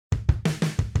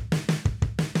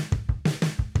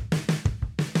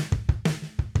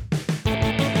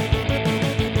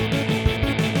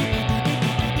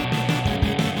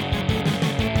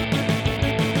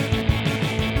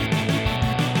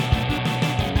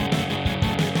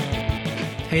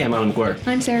Hey, I'm Alan McGuire.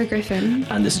 I'm Sarah Griffin.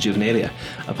 And this is Juvenalia,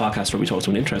 a podcast where we talk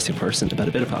to an interesting person about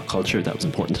a bit of pop culture that was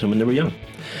important to them when they were young.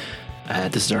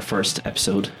 This is our first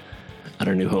episode at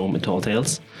our new home in Tall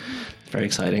Tales. Very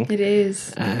exciting. It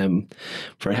is.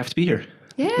 Very happy to be here.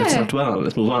 Yeah. Let's not dwell on it.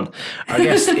 Let's move on. Our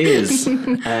guest is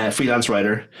a freelance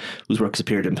writer whose work has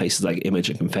appeared in places like Image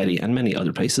and Confetti and many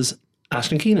other places.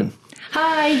 Aisling Keenan.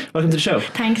 Hi. Welcome to the show.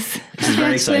 Thanks. This is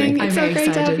very exciting. It's so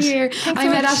great to have you here. I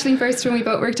met Aisling first when we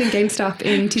both worked in GameStop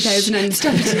in 2000 and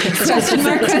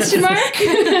question mark.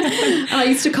 And I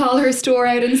used to call her store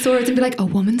out in swords and be like, a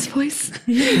woman's voice?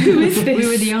 Who is this? We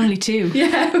were the only two.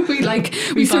 Yeah,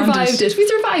 we survived it. We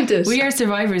survived it. We are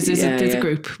survivors. There's a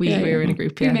group. We were in a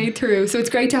group. Yeah. We made through. So it's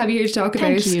great to have you here to talk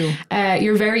about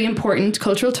your very important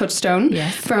cultural touchstone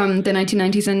from the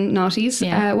 1990s and noughties.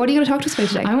 Yeah. What are you going to talk to us about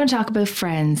today? I want to talk about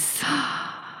Friends.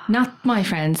 Not my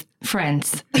friends,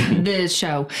 Friends, the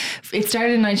show. It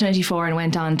started in 1994 and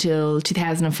went on till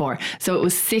 2004. So it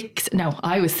was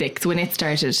I was 6 when it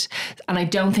started. And I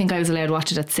don't think I was allowed to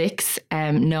watch it at 6.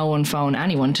 No one phoned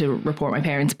anyone to report my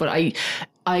parents. But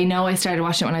I know I started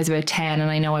watching it when I was about 10,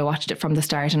 and I know I watched it from the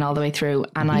start and all the way through.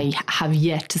 And I have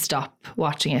yet to stop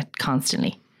watching it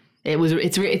constantly. It was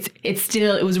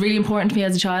really important to me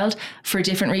as a child for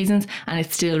different reasons, and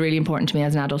it's still really important to me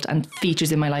as an adult and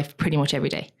features in my life pretty much every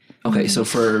day. Okay, so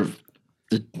for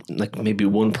maybe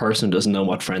one person doesn't know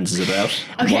what Friends is about.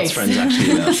 Okay, what's Friends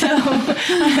actually about? So,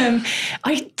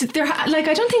 I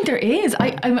don't think there is.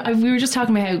 We were just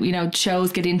talking about how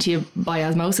shows get into you by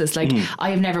osmosis. I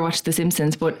have never watched The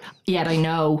Simpsons, but yet I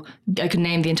know I could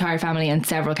name the entire family and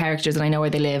several characters, and I know where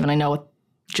they live, and I know what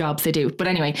jobs they do. But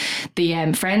anyway,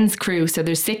 the Friends crew, so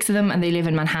there's 6 of them, and they live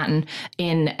in Manhattan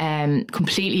in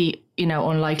completely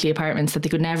unlikely apartments that they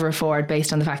could never afford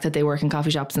based on the fact that they work in coffee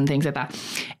shops and things like that.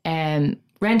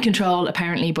 Rent control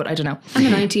apparently, but I don't know. And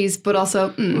the 90s, but also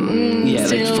on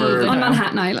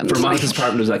Manhattan Island. For Monica's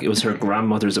apartment, it was her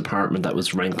grandmother's apartment that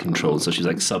was rent controlled, so she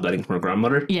was subletting from her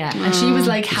grandmother. Yeah, and she was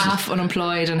half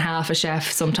unemployed and half a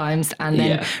chef sometimes, and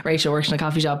then Rachel worked in a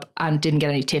coffee shop and didn't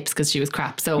get any tips because she was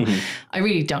crap. So I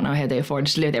really don't know how they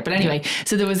afforded to live there. But anyway,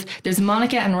 so there's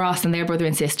Monica and Ross, and their brother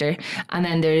and sister, and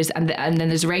then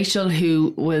there's Rachel,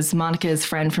 who was Monica's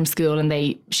friend from school, and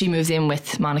she moves in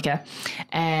with Monica.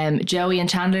 Joey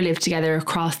and Chandler lived together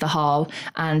across the hall,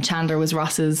 and Chandler was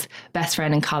Ross's best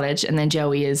friend in college, and then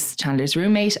Joey is Chandler's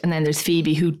roommate. And then there's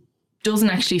Phoebe, who doesn't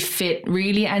actually fit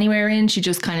really anywhere in. She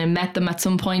just kind of met them at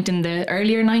some point in the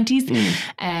earlier 90s.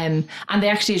 And they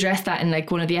actually address that in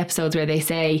one of the episodes where they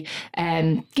say,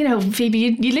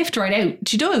 Phoebe, you lift right out.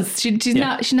 She does. She's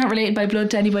not related by blood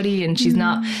to anybody, and she's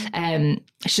not,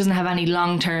 she doesn't have any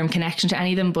long-term connection to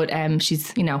any of them, but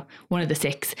she's, one of the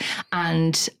 6.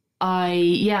 And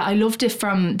I loved it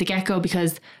from the get-go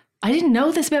because I didn't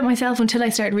know this about myself until I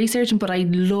started researching, but I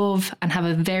love and have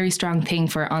a very strong thing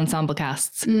for ensemble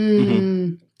casts. A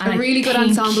really good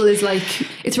ensemble is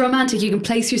it's romantic. You can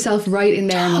place yourself right in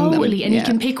there. Totally, and you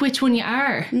can pick which one you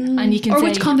are, and you can say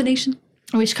which combination.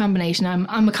 Which combination?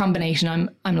 I'm a combination.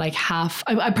 I'm like half.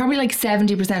 I'm probably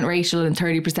 70% Rachel and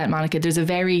 30% Monica. There's a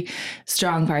very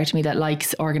strong part of me that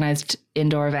likes organised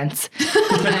indoor events,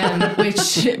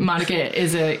 which Monica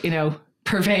is a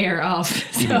purveyor of.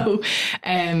 So,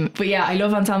 but yeah, I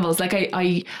love ensembles.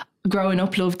 I growing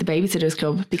up loved the Babysitters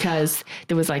Club because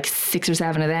there was 6 or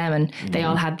 7 of them, and they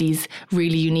all had these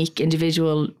really unique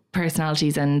individual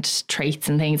personalities and traits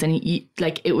and things. And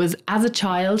it was, as a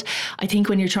child, I think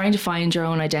when you're trying to find your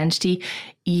own identity,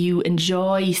 you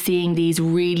enjoy seeing these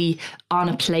really on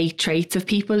a plate traits of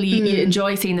people. You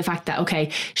enjoy seeing the fact that,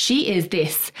 okay, she is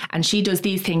this and she does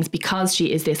these things because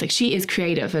she is this. She is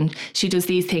creative and she does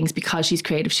these things because she's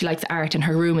creative. She likes art and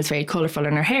her room is very colourful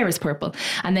and her hair is purple.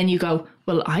 And then you go,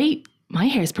 well, my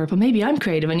hair's purple, maybe I'm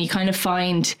creative. And you kind of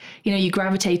find, you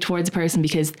gravitate towards a person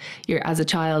because you're, as a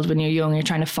child, when you're young, you're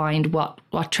trying to find what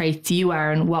traits you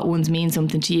are and what ones mean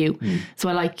something to you. So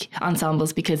I like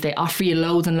ensembles because they offer you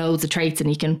loads and loads of traits, and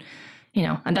you can,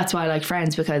 and that's why I like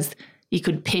Friends, because you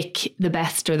could pick the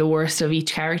best or the worst of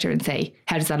each character and say,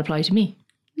 how does that apply to me?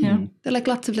 They're like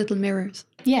lots of little mirrors.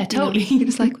 Yeah, totally. You're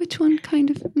just which one kind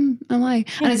of am I? Yeah.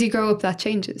 And as you grow up, that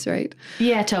changes, right?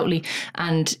 Yeah, totally.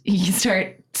 And you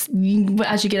start,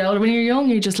 as you get older, when you're young,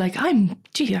 you're just I'm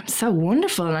so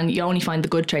wonderful. And you only find the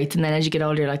good traits. And then as you get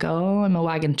older, you're like, oh, I'm a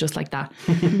wagon, just like that.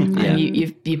 And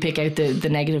you pick out the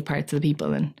negative parts of the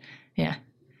people. And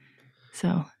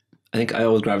so I think I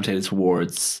always gravitated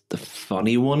towards the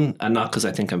funny one, and not because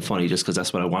I think I'm funny, just because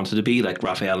that's what I wanted to be, like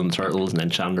Raphael and the Turtles, and then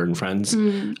Chandler and Friends.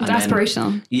 It's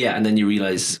aspirational. And then you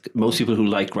realise most people who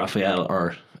like Raphael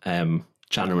or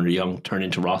Chandler when they're young turn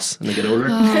into Ross and they get older.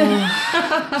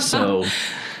 So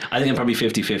I think I'm probably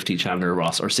 50-50 Chandler or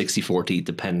Ross, or 60-40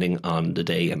 depending on the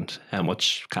day and how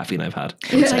much caffeine I've had.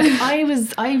 It's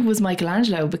like I was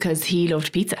Michelangelo because he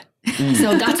loved pizza.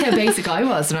 So that's how basic I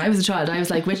was when I was a child. I was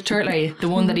like, which turtle are you? The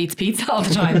one that eats pizza all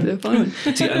the time.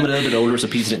 See, I'm a little bit older, so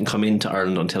pizza didn't come into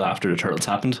Ireland until after the turtles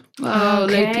happened. Oh,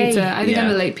 late Okay. pizza. I think I'm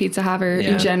Yeah. a late pizza haver Yeah.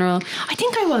 in general. I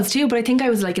think I was too, but I think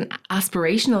I was like an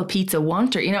aspirational pizza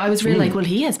wanter. You know, I was really like, well,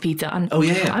 he has pizza, and Oh,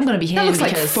 yeah. I'm going to be him. That looks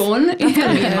like because fun. That's going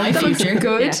to be in my That looks future.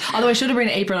 good. Yeah. Although I should have been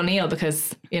April O'Neil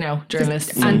because, you know,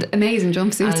 journalists. And amazing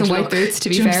jumpsuits and white look, boots, to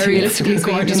be jumpsuits, fair, realistically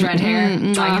gorgeous speaking. red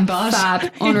hair, dragon boss.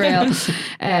 Fab, unreal.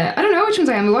 I don't know which ones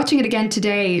I am. Watching it again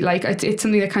today, like it's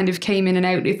something that kind of came in and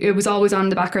out. It was always on in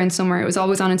the background somewhere. It was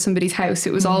always on in somebody's house.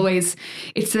 It was always,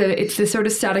 it's the sort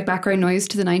of static background noise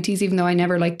to the 90s, even though I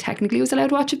never like technically was allowed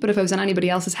to watch it. But if I was in anybody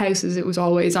else's houses, it was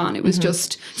always on. It was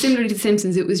just similar to The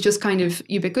Simpsons. It was just kind of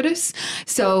ubiquitous.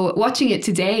 So watching it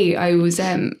today, I was,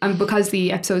 and because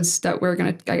the episodes that we're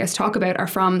going to, I guess, talk about are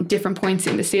from different points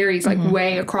in the series, like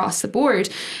way across the board.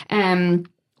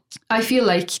 I feel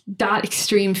like that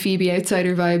extreme Phoebe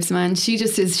outsider vibes, man. She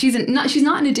just is. She's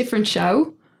not in a different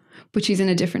show, but she's in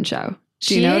a different show.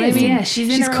 Do you know what I mean? Yeah,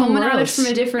 she's in her own coming at world. it from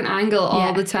a different angle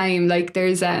all the time. Like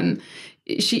there's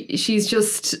she's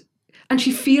just. And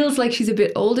she feels like she's a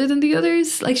bit older than the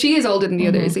others. Like she is older than the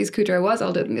others. Lisa Kudrow was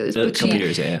older than the others. A But couple of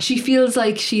years, yeah. she feels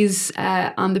like she's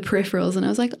on the peripherals. And I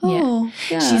was like, oh,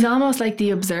 yeah. She's almost like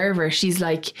the observer. She's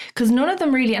like, because none of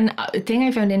them really, and the thing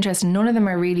I found interesting, none of them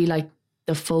are really like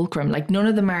the fulcrum. Like none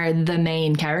of them are the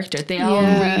main character. They all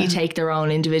really take their own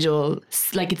individual,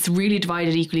 like it's really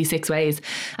divided equally 6 ways.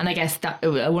 And I guess that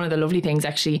one of the lovely things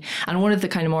actually, and one of the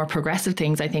kind of more progressive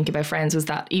things I think about Friends was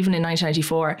that even in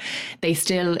 1994, they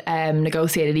still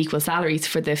negotiated equal salaries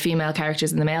for the female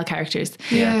characters and the male characters.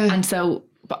 Yeah. And so,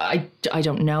 but I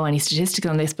don't know any statistics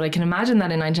on this, but I can imagine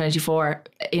that in 1994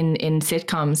 in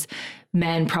sitcoms,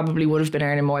 men probably would have been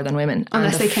earning more than women.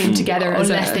 Unless they came together as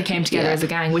a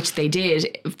gang, which they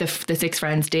did. The 6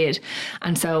 friends did.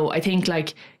 And so I think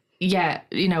like, yeah,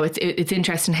 you know, it's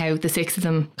interesting how the 6 of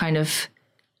them kind of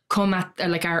come at,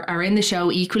 like are in the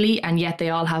show equally, and yet they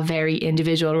all have very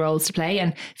individual roles to play.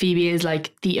 And Phoebe is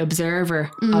like the observer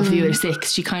of the other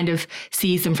 6. She kind of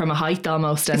sees them from a height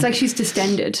almost. And it's like she's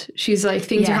distended. She's like,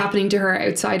 things are happening to her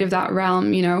outside of that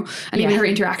realm, you know, and even her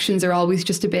interactions are always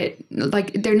just a bit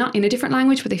like they're not in a different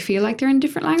language, but they feel like they're in a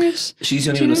different language. She's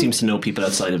the only one who seems to know people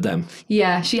outside of them.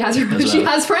 Yeah, she has she well.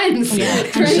 has friends. Yeah.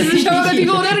 Friends in the show that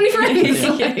people without any friends.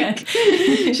 Like,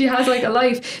 she has like a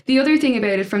life. The other thing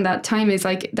about it from that time is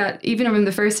like that even from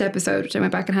the first episode, which I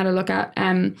went back and had a look at,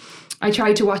 I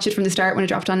tried to watch it from the start when it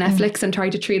dropped on Netflix and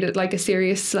tried to treat it like a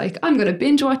serious, like, I'm going to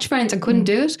binge watch Friends, and couldn't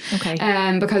do it.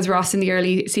 Okay. Because Ross in the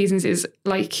early seasons is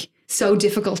like so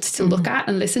difficult to look at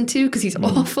and listen to because he's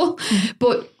awful.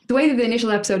 But the way that the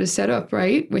initial episode is set up,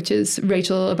 right, which is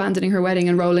Rachel abandoning her wedding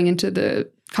and rolling into the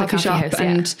coffee shop house,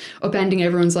 and upending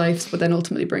everyone's lives, but then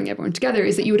ultimately bringing everyone together,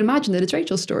 is that you would imagine that it's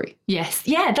Rachel's story. Yes.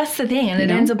 Yeah, that's the thing. And it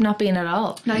know? ends up not being at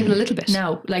all. Not even a little bit.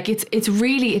 No, like it's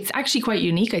actually quite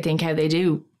unique, I think, how they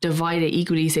do divide it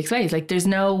equally 6 ways. Like there's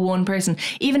no one person,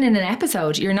 even in an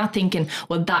episode, you're not thinking,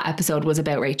 well, that episode was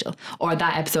about Rachel or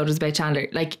that episode was about Chandler.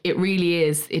 Like it really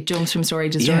is. It jumps from story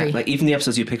to story. Yeah, like even the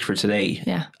episodes you picked for today.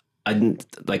 Yeah. I didn't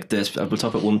like this. We'll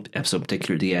talk about one episode in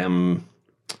particular,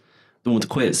 the one with the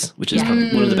quiz, which is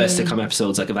probably one of the best sitcom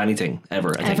episodes like of anything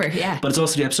ever. I think. Ever, yeah. But it's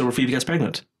also the episode where Phoebe gets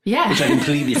pregnant. Yeah. Which I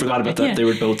completely forgot about that. Yeah. They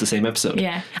were both the same episode.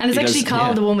 Yeah. And it's Because- actually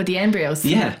called the one with the embryos.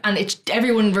 Yeah. And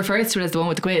everyone refers to it as the one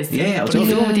with the quiz. Yeah, But it's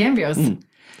totally. the one with the embryos.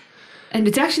 And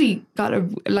it's actually got a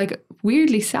like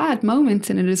weirdly sad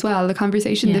moments in it as well. The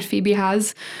conversation that Phoebe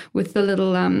has with the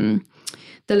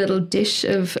little dish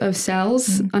of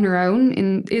cells on her own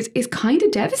is kind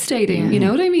of devastating. You know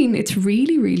what I mean? It's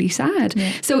really, really sad.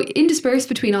 Yeah. So interspersed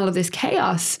between all of this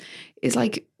chaos is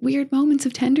like weird moments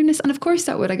of tenderness. And of course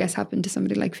that would, I guess, happen to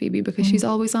somebody like Phoebe because she's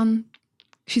always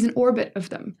she's in orbit of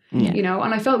them, you know,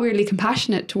 and I felt weirdly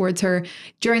compassionate towards her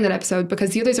during that episode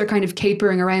because the others are kind of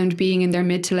capering around being in their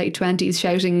mid to late 20s,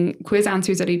 shouting quiz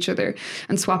answers at each other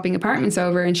and swapping apartments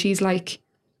over. And she's like,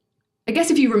 I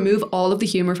guess if you remove all of the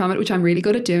humor from it, which I'm really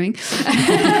good at doing,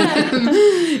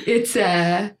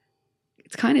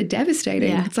 it's kind of devastating.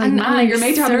 Yeah. It's like, man, your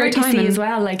mates are having a great time. Surrogacy as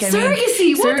well. Like,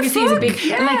 surrogacy, what the surrogacy is a fuck? big,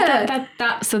 Yeah. and like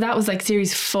that. So that was like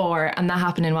series 4, and that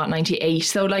happened in 98.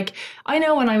 So like, I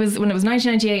know when it was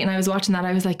 1998, and I was watching that,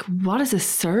 I was like, what is a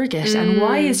surrogate, and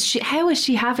how is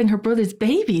she having her brother's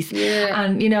babies? Yeah.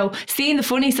 And you know, seeing the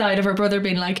funny side of her brother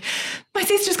being like, my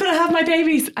sister's gonna have my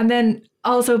babies, and then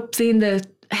also seeing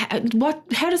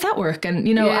how does that work? And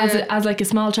you know, as like a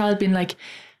small child being like,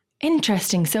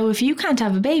 interesting. So if you can't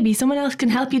have a baby, someone else can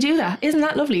help you do that. Isn't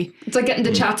that lovely? It's like getting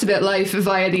the chats about life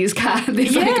via these like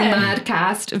mad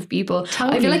cast of people.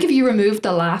 Totally. I feel like if you removed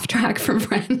the laugh track from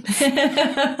Friends,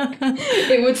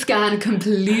 it would scan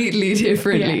completely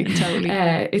differently.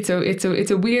 Yeah, totally.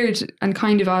 It's a weird and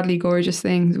kind of oddly gorgeous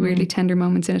thing. Weirdly tender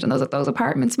moments in it, and those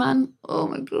apartments, man. Oh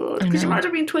my god! Could you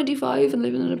imagine being 25 and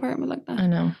living in an apartment like that? I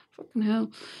know. Fucking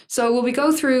hell. So will we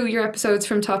go through your episodes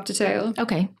from top to tail?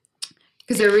 Okay.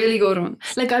 Because they're really good ones.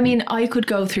 Like, I mean, I could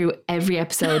go through every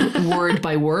episode word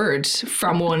by word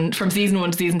from season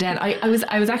 1 to season 10. I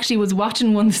was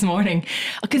watching one this morning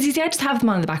because you see, I just have them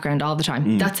on in the background all the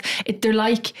time. That's it. They're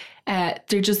like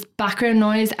they're just background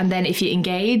noise, and then if you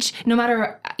engage, no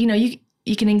matter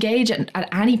you can engage at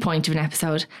any point of an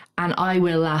episode, and I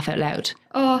will laugh out loud.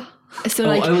 Oh, so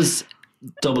like I was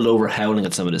doubled over howling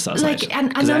at some of this last night. Like,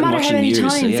 and no matter how many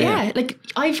times, like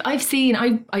I've seen,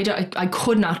 I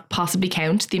could not possibly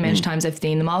count the amount of times I've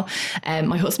seen them all.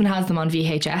 My husband has them on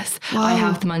VHS. Wow. I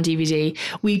have them on DVD.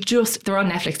 They're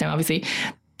on Netflix now, obviously.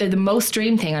 They're the most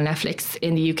streamed thing on Netflix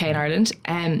in the UK and Ireland.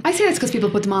 I say it's because people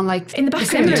put them on like in the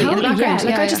background. Totally, in the background.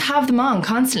 I just have them on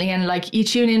constantly, and like you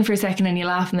tune in for a second and you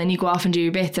laugh, and then you go off and do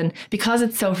your bits, and because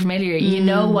it's so familiar, you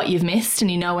know what you've missed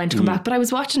and you know when to come back. But I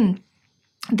was watching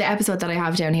the episode that I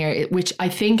have down here, which I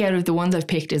think out of the ones I've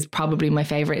picked is probably my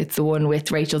favourite. It's the one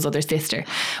with Rachel's other sister,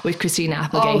 with Christina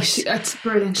Applegate. Oh, that's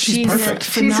brilliant. She's perfect.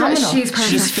 Phenomenal. She's perfect.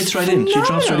 She just fits right in. She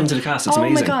drops right into the cast. It's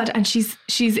amazing. Oh my god! And she's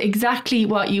exactly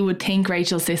what you would think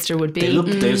Rachel's sister would be.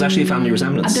 There's actually a family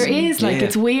resemblance. And there is,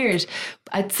 it's weird.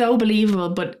 It's so believable,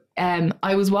 but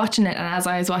I was watching it, and as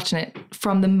I was watching it,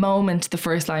 from the moment the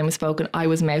first line was spoken, I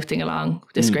was mouthing along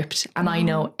the script, and I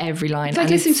know every line. It's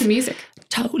like listening to music.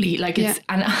 Totally, like it's,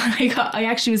 and I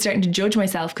actually was starting to judge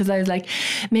myself because I was like,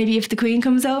 maybe if the Queen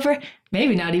comes over,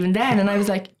 maybe not even then. And I was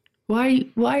like, why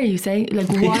are you saying, like,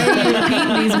 why are you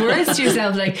repeating these words to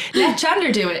yourself? Like, let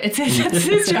Chandler do it. That's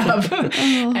his job.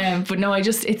 But no,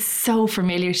 it's so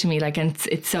familiar to me, like, and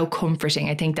it's so comforting.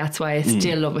 I think that's why I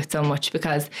still love it so much,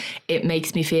 because it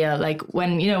makes me feel like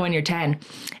when you're 10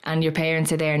 and your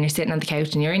parents are there and you're sitting on the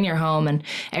couch and you're in your home and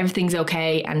everything's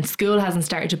okay and school hasn't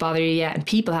started to bother you yet and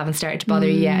people haven't started to bother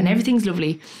you yet and everything's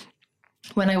lovely.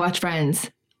 When I watch Friends,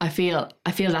 I feel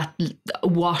that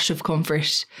wash of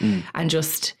comfort and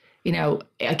just,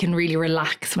 I can really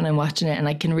relax when I'm watching it, and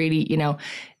I can really,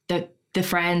 the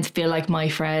friends feel like my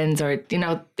friends, or,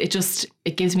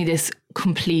 it gives me this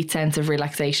complete sense of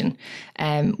relaxation,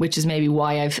 which is maybe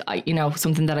why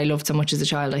something that I loved so much as a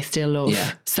child, I still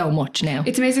love so much now.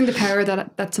 It's amazing the power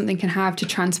that something can have to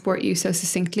transport you so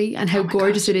succinctly, and how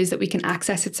gorgeous it is that we can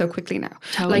access it so quickly now.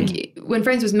 Totally. Like when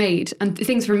Friends was made, and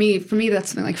things for me that's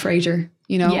something like Frasier,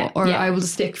 I will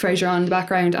just stick Frasier on in the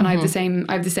background, and I have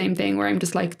the same thing where I'm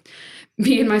just like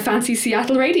me and my fancy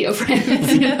Seattle radio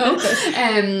friends,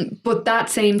 but that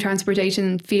same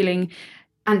transportation feeling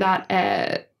and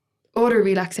that utter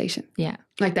relaxation,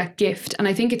 like that gift. And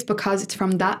I think it's because it's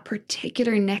from that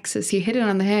particular nexus, you hit it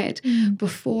on the head,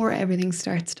 before everything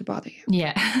starts to bother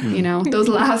you. Those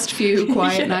last few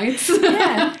quiet nights. And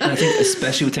I think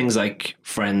especially with things like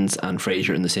Friends and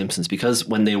Frasier and The Simpsons, because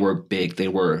when they were big, they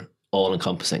were all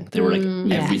encompassing. They were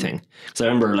like everything. So I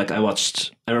remember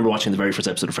watching the very first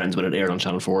episode of Friends when it aired on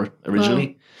Channel 4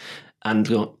 originally. And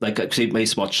I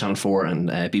used to watch Channel 4 and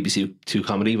BBC 2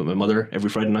 comedy with my mother every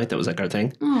Friday night. That was like our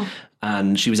thing.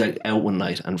 And she was like out one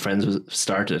night and Friends was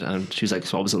started, and she was like,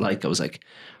 so what was it like? I was like,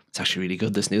 it's actually really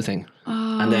good, this new thing.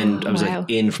 And then I was like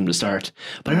in from the start.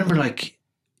 But I remember like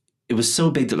it was so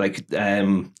big that like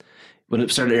when it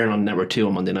started airing on Network 2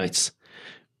 on Monday nights,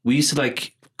 we used to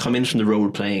like come in from the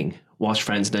road playing, watch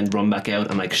Friends, and then run back out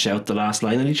and like shout the last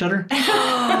line at each other.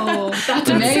 Oh, that's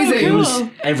amazing. It was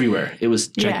everywhere. It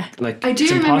was like, I do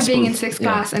remember being in 6th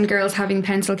class and girls having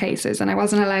pencil cases, and I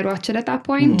wasn't allowed to watch it at that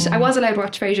point. I was allowed to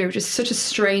watch Frasier, which is such a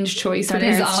strange choice. That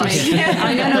is odd.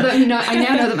 I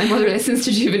now know that my mother listens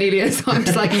to Juvenilia, so I'm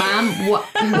just like, ma'am, what?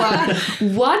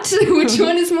 Which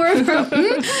one is more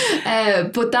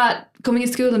appropriate? But that coming to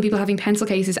school and people having pencil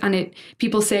cases and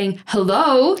people saying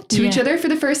hello to each other for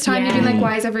the first time, you're being like,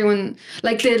 why is everyone,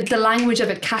 like the language of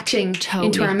it catching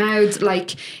into our mouths,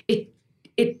 like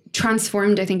it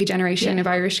transformed, I think, a generation of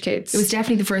Irish kids. It was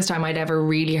definitely the first time I'd ever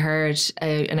really heard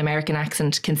an American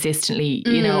accent consistently,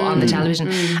 on the television.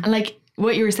 And like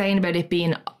what you were saying about it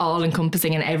being all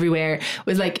encompassing and everywhere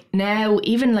was like, now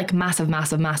even like massive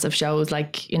shows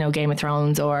like, Game of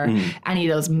Thrones or any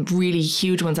of those really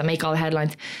huge ones that make all the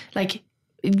headlines, like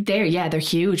they're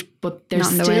huge, but there's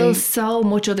Not in the still way. so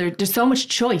much there's so much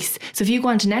choice. So if you go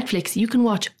onto Netflix, you can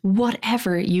watch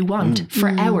whatever you want for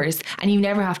hours, and you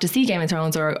never have to see Game of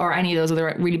Thrones or any of those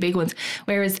other really big ones.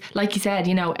 Whereas, like you said,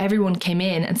 everyone came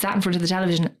in and sat in front of the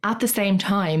television at the same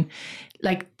time.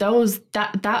 Like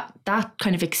that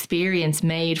kind of experience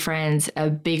made Friends a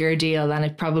bigger deal than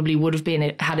it probably would have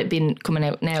been had it been coming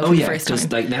out now for the first time.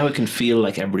 Because like now it can feel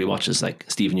like everybody watches like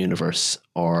Steven Universe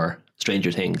or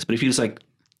Stranger Things, but if you just like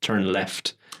turn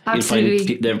left, Absolutely.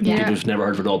 you'd find people who've never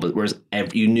heard of it all. But whereas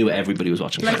you knew everybody was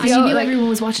watching. Like, Friends. And you knew like- everyone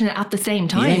was watching it at the same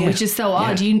time, Yeah. which is so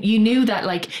odd. Yeah. You knew that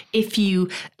like if you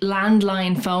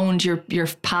landline phoned your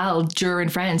pal during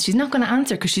Friends, she's not going to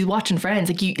answer because she's watching Friends.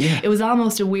 Like it was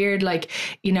almost a weird like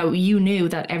you knew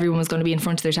that everyone was going to be in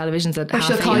front of their televisions at Or half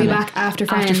she'll call 8. you back after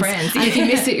Friends. And if you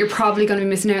miss it, you're probably going to be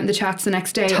missing out on the chats the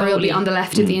next day, or you'll be Totally. on the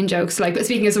left of the in-jokes. Like, but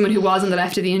speaking as someone who was on the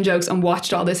left of the in-jokes and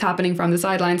watched all this happening from the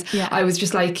sidelines, Yeah. I was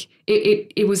just like,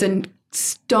 it was a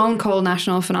stone cold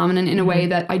national phenomenon in a way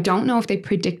that I don't know if they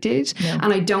predicted,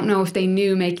 and I don't know if they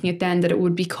knew making it then that it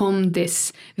would become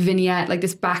this vignette, like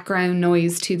this background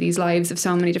noise to these lives of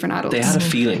so many different adults. They had a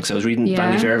feeling. So I was reading Yeah.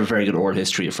 Vanity Fair have a very good oral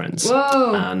history of Friends.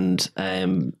 Whoa. And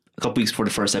a couple weeks before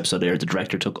the first episode aired, the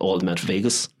director took all of them out to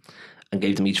Vegas and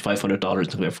gave them each $500 and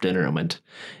took them out for dinner and went,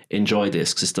 enjoy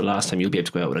this because it's the last time you'll be able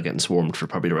to go out without getting swarmed for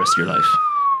probably the rest of your life.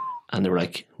 And they were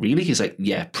like, really? He's like,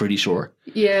 yeah, pretty sure.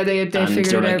 Yeah, they And figured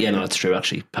they were it like, out. yeah, no, it's true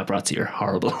actually. Paparazzi are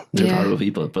horrible. They're Yeah. horrible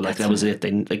people. But like that was it.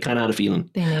 They kind of had a feeling.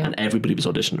 They knew. And everybody was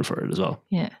auditioning for it as well.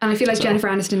 Yeah. And I feel like Jennifer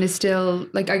Aniston is still,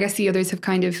 like, I guess the others have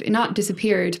kind of not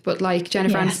disappeared, but like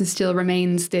Jennifer Yeah. Aniston still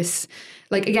remains this,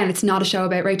 like, again, it's not a show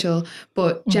about Rachel,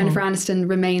 but Jennifer Aniston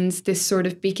remains this sort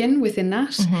of beacon within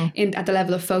that, at the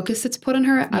level of focus that's put on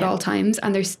her at all times.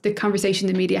 And there's the conversation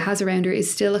the media has around her is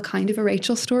still a kind of a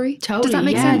Rachel story. Totally. Does that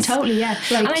make yeah, sense? Totally, yeah.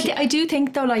 Like- and I do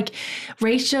think though, like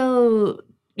Rachel,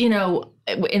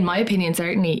 in my opinion,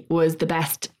 certainly was the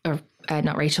best, or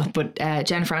not Rachel, but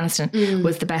Jennifer Aniston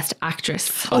was the best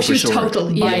actress. Oh, she was for sure.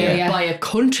 total. Yeah. By a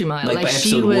country mile. Like by she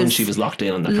episode was, 1, she was locked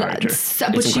in on that character.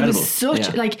 but It's she incredible. was such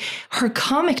Yeah. like her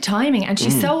comic timing, and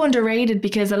she's so underrated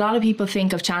because a lot of people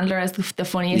think of Chandler as the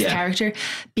funniest Yeah. character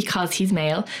because he's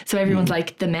male. So everyone's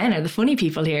like, the men are the funny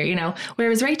people here,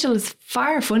 whereas Rachel is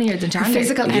far funnier than Chandler.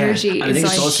 Physical energy And I is think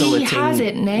like, it's also she a thing, has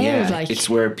it nailed, Yeah, like- it's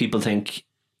where people think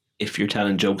if you're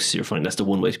telling jokes, you're funny. That's the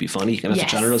one way to be funny, and that's Yes. what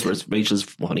Chandler does. Whereas Rachel's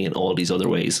funny in all these other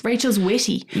ways. Rachel's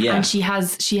witty, Yeah. and she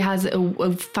has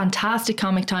a fantastic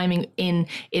comic timing in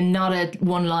not a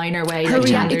one-liner way. her like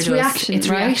Chandler it's does. reaction. It's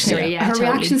reactionary. Yeah, her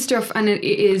totally. reaction stuff, and it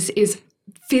is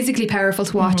physically powerful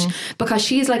to watch because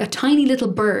she is like a tiny little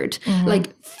bird,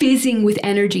 like fizzing with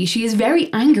energy. She is very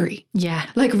angry. Yeah.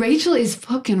 Like Rachel is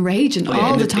fucking raging Oh, yeah,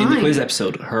 all in the In time. the quiz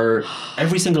episode,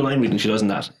 every single line reading she does in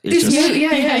that is This- just yeah,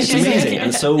 it's she's amazing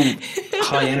and so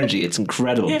high energy. It's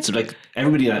incredible. So like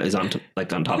everybody is on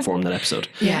top form in that episode.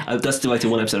 Yeah. That's the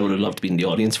one episode I would have loved to be in the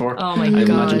audience for. Oh my I imagine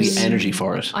God. the energy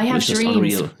for it. I have was just dreams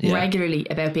unreal. Yeah. regularly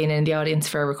about being in the audience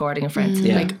for a recording of Friends,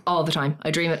 like all the time.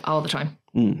 I dream it all the time.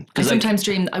 I sometimes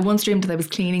dream. I once dreamed that I was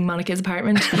cleaning Monica's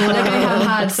apartment. Like I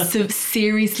have had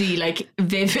seriously like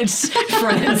vivid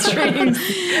Friends dreams.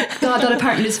 God, that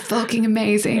apartment is fucking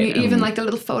amazing. Even like the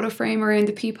little photo frame around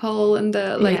the peephole and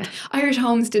the like. Irish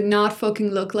homes did not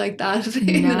fucking look like that in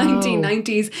the No.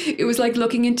 1990s. It was like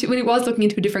looking into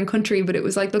a different country, but it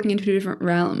was like looking into a different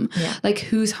realm. Yeah. Like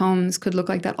whose homes could look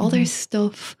like that? All their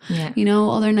stuff. Yeah.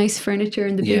 All their nice furniture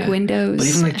and the big windows. But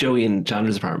even like Joey and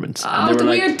Chandler's apartments. Oh, and the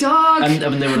weird dog.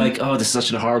 And they were like, oh, this is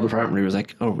such a horrible apartment. He was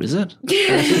like, oh, is it?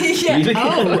 Yeah. Really?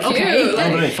 Oh, okay. Cute.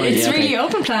 Oh, right, fine, It's yeah, really okay.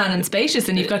 open plan and spacious,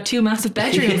 and you've got 2 massive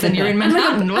bedrooms, and you're in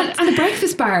Manhattan. What? and a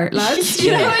breakfast bar, lads.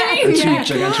 You know what I mean? And two Yeah.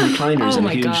 gigantic recliners Oh and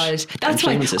my a huge god, that's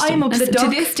why entertainment system. I'm And obsessed. the To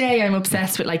duck. this day, I'm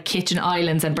obsessed with like kitchen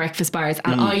islands and breakfast bars,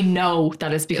 and I know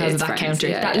that it's because It's of that Friends, counter.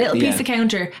 yeah, That yeah. little piece Yeah. of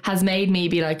counter has made me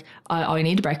be like, I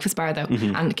need a breakfast bar though,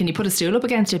 and can you put a stool up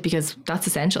against it because that's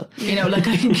essential. Like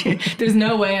there's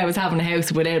no way I was having a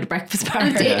house without a breakfast bar.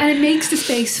 And it makes the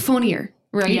space funnier,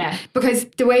 right? Yeah. Because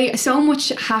the way so much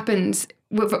happens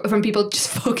from people just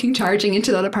fucking charging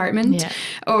into that apartment, Yeah.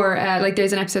 or like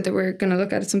there's an episode that we're going to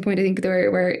look at some point. I think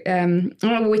where I don't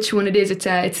know which one it is.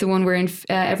 It's the one where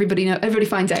everybody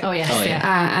finds out. Oh yes, Oh,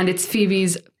 yeah. And it's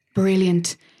Phoebe's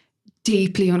brilliant,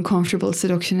 deeply uncomfortable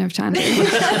seduction of Chandler.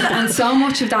 And so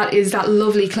much of that is that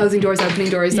lovely closing doors, opening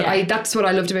doors. Yeah. That's what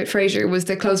I loved about Frasier, was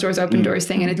the closed doors, open doors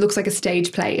thing. And it looks like a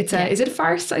stage play. It's is it a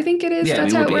farce? I think it is. Yeah,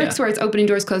 That's it how would it be, works, yeah. where it's opening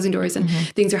doors, closing doors, and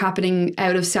things are happening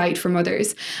out of sight from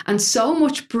others. And so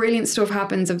much brilliant stuff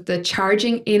happens of the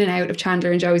charging in and out of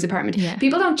Chandler and Joey's apartment. Yeah.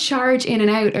 People don't charge in and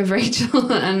out of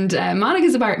Rachel and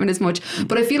Monica's apartment as much,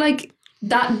 but I feel like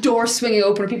that door swinging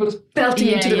open and people just belting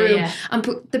into the room. Yeah. And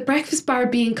the breakfast bar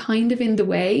being kind of in the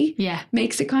way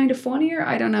makes it kind of funnier.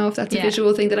 I don't know if that's a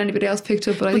visual thing that anybody else picked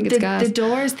up, but I think it's gas. The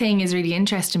doors thing is really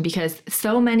interesting because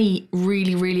so many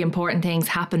really, really important things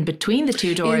happen between the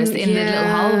two doors in the little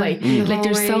hallway. Like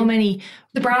there's so many...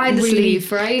 The bra and the sleeve,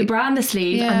 right? The bra and the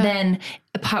sleeve. And then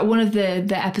one of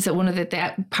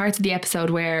the parts of the episode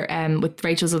where with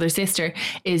Rachel's other sister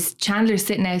is Chandler's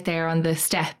sitting out there on the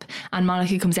step and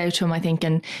Monica comes out to him, I think,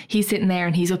 and he's sitting there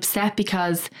and he's upset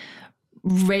because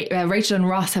Rachel and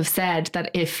Ross have said that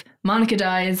if Monica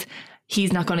dies,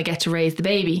 he's not going to get to raise the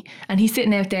baby. And he's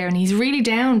sitting out there and he's really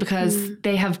down because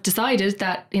they have decided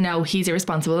that, you know, he's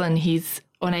irresponsible and he's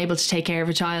unable to take care of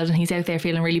a child, and he's out there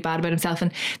feeling really bad about himself.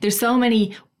 And there's so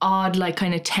many odd, like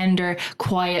kind of tender,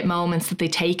 quiet moments that they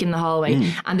take in the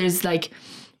hallway. And there's like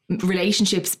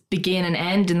relationships begin and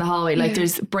end in the hallway. Like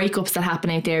there's breakups that happen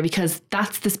out there because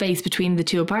that's the space between the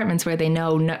two apartments where they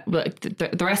know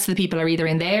the rest of the people are either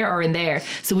in there or in there,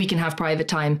 so we can have private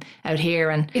time out here.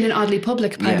 And in an oddly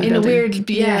public private in building. a weird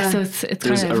so it's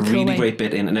there's kind of a really cool great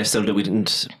bit in an episode that we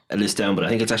didn't list down, but I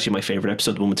think it's actually my favourite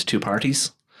episode, the one with the two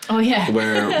parties. Oh yeah.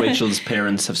 Where Rachel's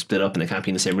parents have split up and they can't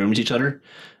be in the same room as each other,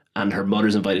 and her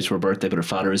mother's invited to her birthday but her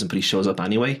father isn't, but he shows up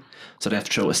anyway, so they have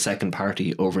to throw a second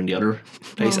party over in the other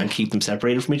place and keep them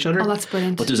separated from each other. Oh, that's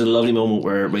brilliant. But there's a lovely moment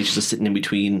where Rachel's just sitting in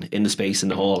between in the space in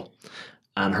the hall,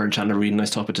 and her and Chandler reading a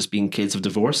nice talk about just being kids of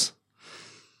divorce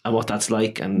and what that's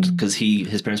like, and because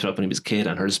his parents split up when he was a kid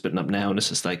and her's splitting up now, and it's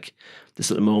just like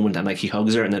this little moment, and like he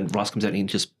hugs her and then Ross comes out and he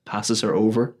just passes her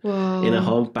over in a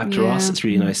hug back to Ross. It's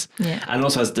really nice. And it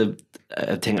also has the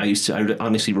thing I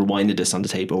honestly rewinded this on the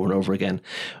tape over and over again,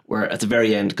 where at the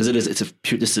very end, because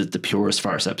this is the purest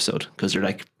farce episode, because they're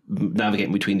like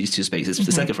navigating between these two spaces.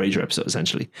 It's like a Frasier episode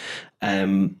essentially,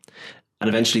 and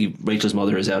eventually Rachel's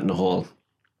mother is out in the hall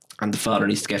and the father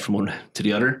needs to get from one to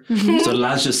the other. So the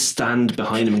lads just stand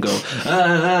behind him and go,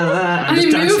 and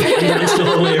just dance the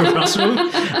whole way across the room.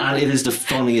 And it is the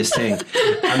funniest thing.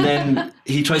 And then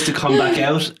he tries to come back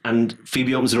out and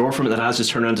Phoebe opens the door for him and the lads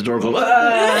just turn around the door and go,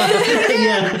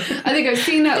 I think I've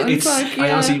seen that one.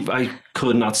 I honestly, I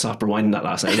could not stop rewinding that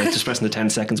last night. Like just pressing the 10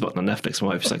 seconds button on Netflix. My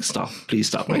wife was like, stop, please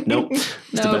stop. Like, nope, it's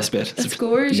the best bit. It's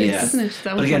gorgeous, isn't it?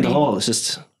 But again, the hall is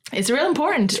just... It's real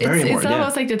important. It's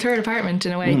almost like the third apartment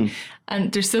in a way.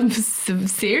 And there's some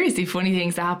seriously funny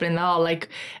things that happen in the hall. Like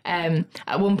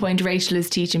at one point, Rachel is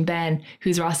teaching Ben,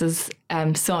 who's Ross's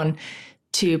son,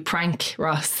 to prank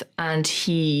Ross, and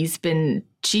she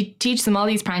teaches him all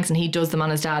these pranks and he does them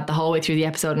on his dad the whole way through the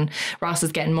episode, and Ross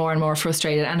is getting more and more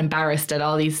frustrated and embarrassed at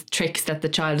all these tricks that the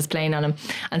child is playing on him.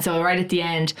 And so right at the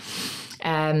end,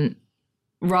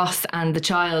 Ross and the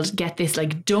child get this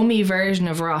like dummy version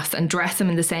of Ross and dress him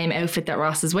in the same outfit that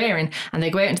Ross is wearing, and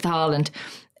they go out into the hall and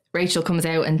Rachel comes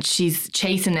out and she's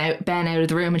chasing Ben out of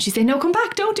the room and she's saying, no, come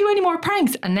back, don't do any more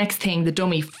pranks. And next thing, the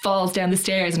dummy falls down the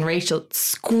stairs and Rachel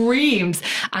screams,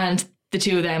 and the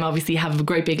two of them obviously have a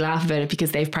great big laugh about it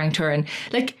because they've pranked her. And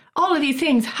like all of these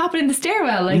things happen in the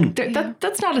stairwell, like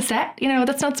that's not a set, you know,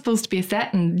 that's not supposed to be a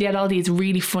set, and yet all these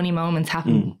really funny moments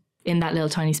happen in that little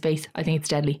tiny space. I think it's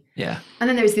deadly. Yeah. And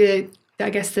then there's the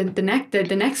next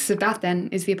of that then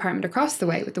is the apartment across the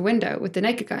way with the window with the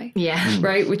naked guy. Yeah.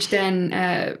 Right, which then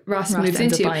Ross moves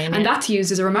into. Buying, and that's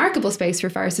used as a remarkable space for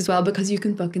farce as well, because you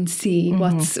can fucking see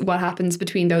what happens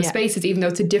between those spaces, even though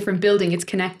it's a different building, it's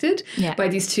connected by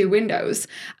these two windows.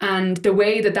 And the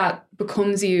way that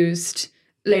becomes used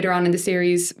later on in the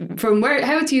series, from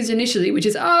how it's used initially, which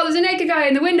is, oh, there's a naked guy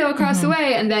in the window across the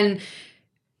way, and then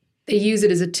they use it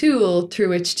as a tool through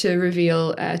which to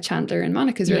reveal Chandler and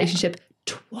Monica's relationship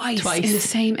twice in the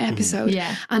same episode.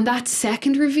 And that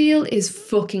second reveal is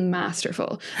fucking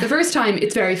masterful. The first time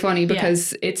it's very funny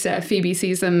because it's Phoebe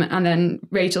sees them and then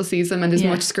Rachel sees them, and there's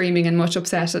much screaming and much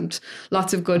upset, and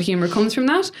lots of good humour comes from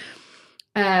that.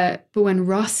 But when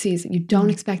Ross sees it, you don't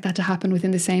expect that to happen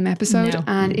within the same episode,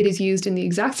 and it is used in the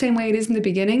exact same way it is in the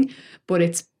beginning, but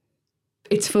it's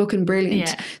fucking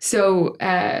brilliant. So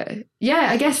I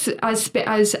guess as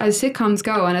sitcoms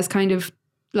go, and as kind of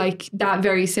like that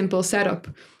very simple setup,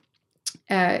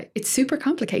 it's super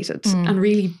complicated and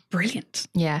really brilliant.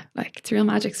 Like it's real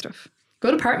magic stuff.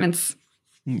 Good apartments.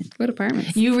 Good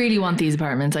apartments. You really want these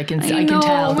apartments, I can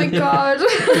tell. Oh my god.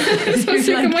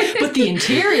 But the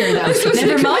interior though,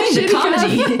 never mind the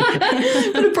comedy.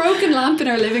 Put a broken lamp in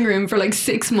our living room for like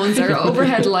 6 months, our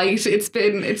overhead light. It's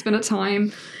been a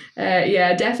time.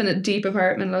 Definite deep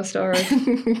apartment love story.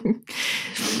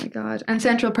 Oh my god. And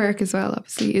Central Perk as well,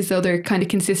 obviously, is the other kind of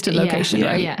consistent location,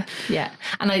 right? Yeah.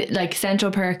 And I like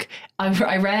Central Perk.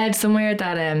 I read somewhere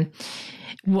that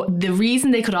the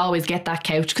reason they could always get that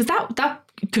couch, because that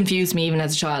confused me even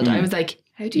as a child. I was like,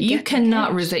 How do you you get cannot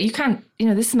that resist. You can't,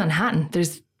 this is Manhattan.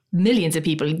 There's millions of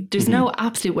people. There's no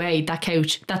absolute way that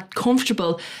couch, that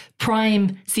comfortable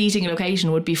prime seating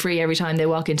location would be free every time they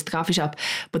walk into the coffee shop.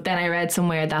 But then I read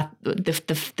somewhere that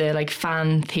the like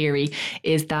fan theory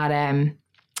is that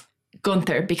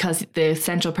Gunther, because the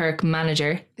Central Perk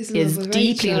manager is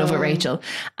deeply in love with Rachel,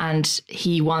 and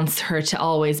he wants her to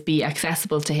always be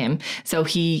accessible to him. So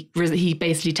he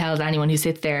basically tells anyone who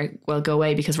sits there, well, go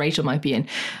away because Rachel might be in.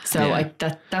 So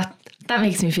that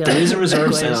makes me feel There like is a reserve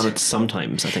good. set on it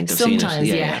sometimes. I think I've seen it. Sometimes,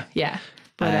 yeah.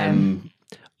 But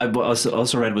I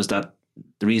also read was that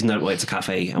the reason that why it's a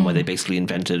cafe and why they basically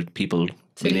invented people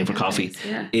being in for coffee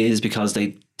is because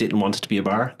they didn't want it to be a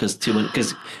bar, because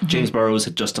James Burrows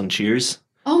had just done Cheers.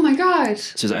 Oh my God.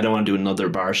 So I don't want to do another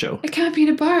bar show. It can't be in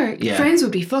a bar. Yeah. Friends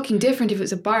would be fucking different if it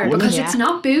was a bar, Wouldn't because it? it's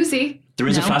not boozy. There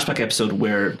is a No. flashback episode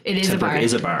where It is a Ted Burke bar.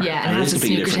 is a bar. Yeah, and and it is has a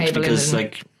completely snooker different table in because it.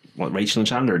 like Rachel and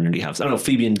Chandler nearly have. I don't know,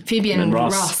 Phoebe and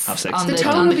Ross have sex. on The the,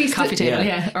 tone on would the be coffee split-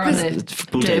 table, or on the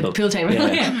Pool table. Pool table.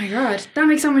 Yeah. Oh my God, that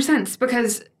makes so much sense,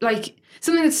 because like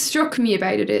something that struck me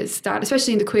about it is that,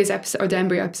 especially in the quiz episode or the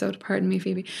embryo episode, pardon me,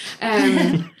 Phoebe,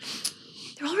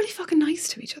 they're all really fucking nice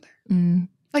to each other.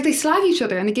 Like they slag each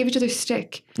other and they give each other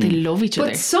stick. They love each other.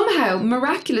 But somehow,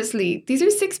 miraculously, these are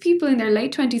 6 people in their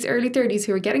late 20s, early 30s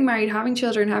who are getting married, having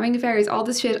children, having affairs, all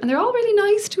this shit, and they're all really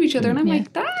nice to each other. And I'm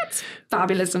like, that's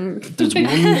fabulism. There's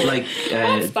one like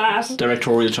that?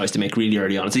 directorial choice they make really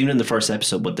early on. It's even in the first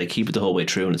episode, but they keep it the whole way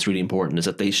through, and it's really important. Is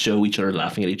that they show each other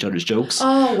laughing at each other's jokes.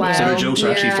 Oh, wow. So their jokes are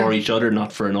actually Yeah. for each other,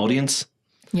 not for an audience.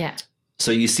 yeah. So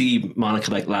you see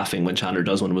Monica like laughing when Chandler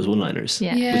does one of his one-liners,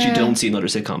 Yeah. which you don't see in other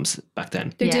sitcoms back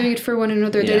then. They're Yeah. doing it for one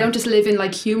another. They Yeah. don't just live in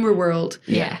like humor world.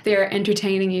 Yeah. They're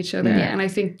entertaining each other. Yeah. And I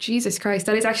think, Jesus Christ,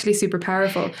 that is actually super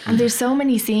powerful. And there's so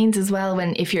many scenes as well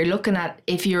when if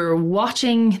you're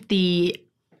watching the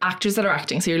actors that are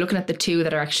acting, so you're looking at the two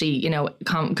that are actually,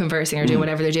 conversing or doing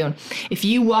whatever they're doing. If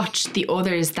you watch the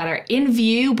others that are in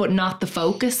view but not the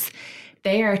focus,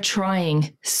 they are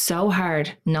trying so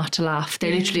hard not to laugh.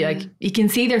 They're literally like, you can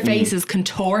see their faces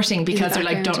contorting because they're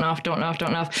like, background. don't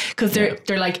laugh. Because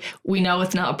they're like, we know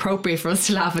it's not appropriate for us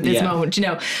to laugh at this Yeah. moment,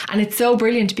 And it's so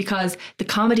brilliant because the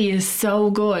comedy is so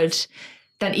good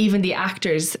that even the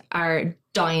actors are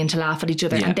dying to laugh at each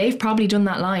other. Yeah. And they've probably done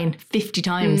that line 50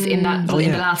 times in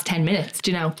the last 10 minutes,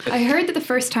 I heard that the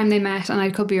first time they met, and I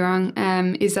could be wrong,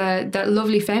 is that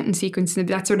lovely fountain sequence,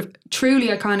 that sort of truly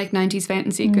iconic 90s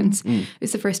fountain sequence,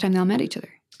 is the first time they all met each other.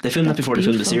 They filmed that before they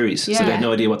filmed the beautiful. series, so they Yeah. had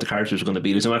no idea what the characters were going to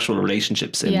be. There's no actual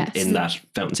relationships in, Yes. in that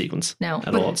fountain sequence No.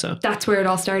 at all. So That's where it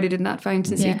all started, in that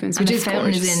fountain sequence, and which the is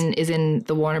fountain gorgeous. is in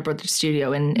the Warner Brothers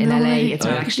studio in No LA. way. It's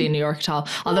not actually in New York at all.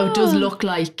 Although it does look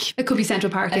like It could be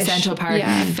Central Park. a Central Park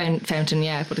Yeah. fountain,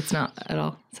 but it's not at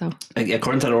all. So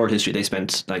according to their oral history, they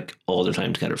spent like all their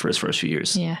time together for his first few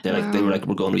years. Yeah. They were like,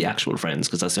 we're going to be actual friends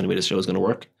because that's the only way the show is going to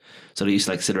work. So they used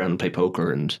to like sit around and play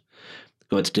poker and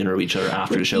go out to dinner with each other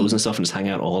after the shows and stuff and just hang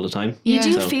out all the time. you Yeah.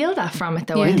 do So- feel that from it,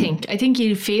 though. Yeah. I think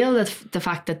you feel that the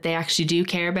fact that they actually do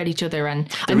care about each other, and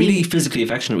They're really physically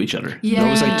affectionate with each other. They're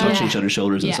always like touching each other's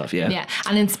shoulders and stuff. Yeah.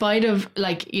 And in spite of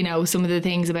some of the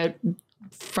things about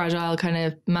fragile kind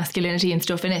of masculinity and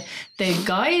stuff in it, the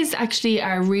guys actually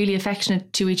are really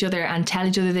affectionate to each other and tell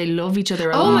each other they love each other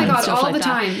a Oh lot my and God, stuff all like the that,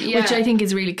 time, yeah. which I think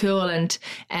is really cool.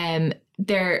 And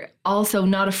they're also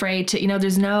not afraid to,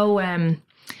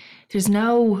 there's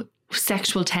no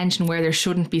sexual tension where there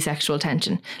shouldn't be sexual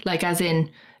tension, like as in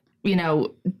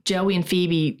Joey and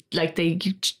Phoebe, like they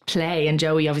play, and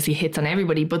Joey obviously hits on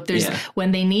everybody, but there's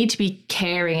when they need to be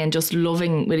caring and just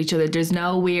loving with each other, there's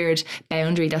no weird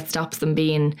boundary that stops them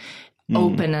being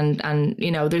open and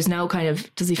there's no kind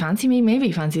of, does he fancy me? Maybe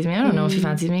he fancies me. I don't know if he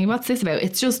fancies me. What's this about?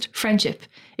 It's just friendship.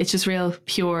 It's just real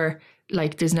pure,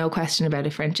 like there's no question about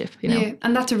a friendship, Yeah,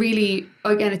 and that's it's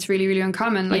really, really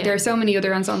uncommon. Like there are so many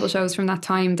other ensemble shows from that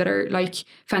time that are like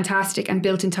fantastic and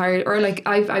built entirely, or like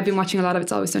I've been watching a lot of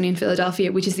It's Always Sunny in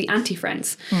Philadelphia, which is the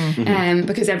anti-Friends,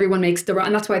 because everyone makes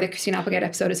and that's why the Christine Applegate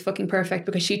episode is fucking perfect,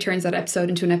 because she turns that episode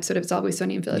into an episode of It's Always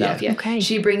Sunny in Philadelphia. Yeah. Okay.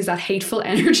 She brings that hateful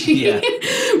energy,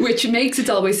 which makes It's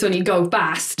Always Sunny go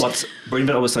fast. What's brilliant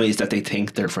about Always Sunny is that they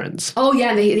think they're friends. Oh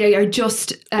yeah, they are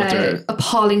just they're-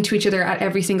 appalling to each other at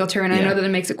every single turn. I Yeah. know that it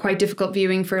makes it quite difficult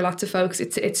viewing for lots of folks.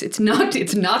 It's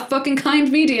not fucking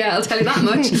kind media, I'll tell you that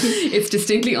much. It's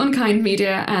distinctly unkind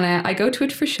media, and I go to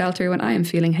it for shelter when I am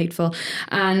feeling hateful.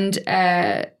 And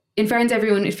in fairness,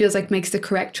 everyone, it feels like, makes the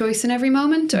correct choice in every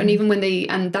moment, and even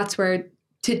when that's where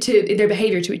to their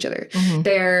behavior to each other,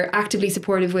 they're actively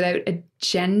supportive without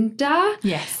agenda.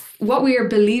 Yes. What we are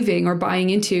believing or buying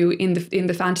into in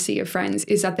the fantasy of Friends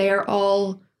is that they are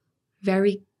all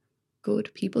very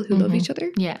good people who love each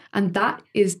other. Yeah. And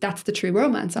that's the true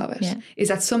romance of it. Yeah. Is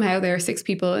that somehow there are 6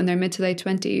 people in their mid to late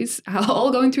 20s,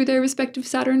 all going through their respective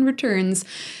Saturn returns,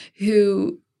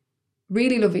 who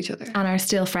really love each other. And are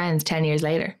still friends 10 years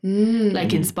later.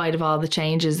 Like in spite of all the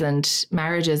changes and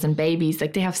marriages and babies,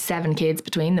 like they have 7 kids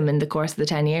between them in the course of the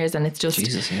 10 years. And it's just,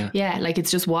 Jesus, yeah, like it's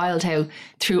just wild how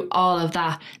through all of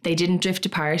that, they didn't drift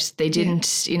apart. They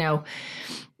didn't, you know,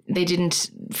 they didn't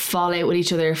fall out with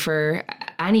each other for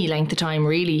any length of time,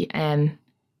 really. And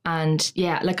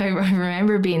yeah, like I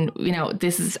remember being, you know,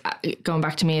 this is going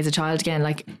back to me as a child again,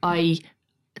 like I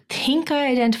think I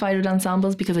identified with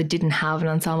ensembles because I didn't have an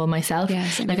ensemble myself. Yeah,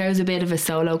 like I was a bit of a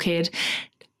solo kid,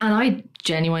 and I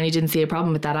genuinely didn't see a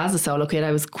problem with that as a solo kid.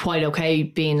 I was quite okay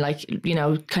being like, you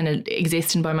know, kind of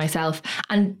existing by myself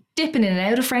and dipping in and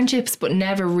out of friendships, but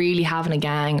never really having a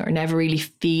gang, or never really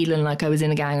feeling like I was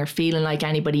in a gang, or feeling like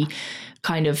anybody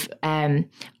kind of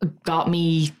got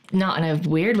me, not in a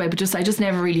weird way, but just I just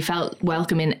never really felt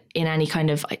welcome in any kind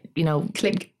of, you know,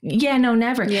 clique. Yeah, no,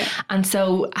 never. Yeah. And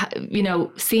so, you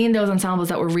know, seeing those ensembles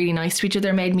that were really nice to each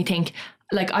other made me think,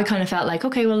 like, I kind of felt like,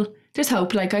 okay, well, there's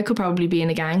hope. Like, I could probably be in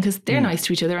a gang because they're nice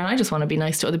to each other, and I just want to be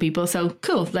nice to other people. So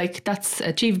cool, like that's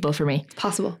achievable for me.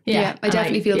 Possible. Yeah, I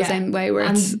definitely feel the same way. Where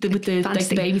it's with the like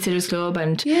the Babysitters Club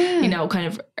and you know, kind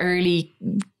of early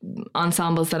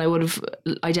ensembles that I would have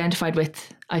identified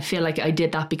with. I feel like I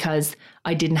did that because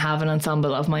I didn't have an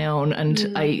ensemble of my own,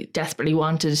 and I desperately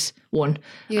wanted one.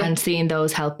 Yeah. And seeing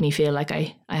those helped me feel like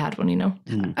I had one, you know.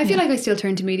 I feel like I still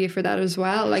turn to media for that as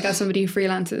well. Like, as somebody who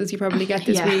freelances, you probably get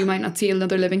this where you might not see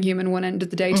another living human one end of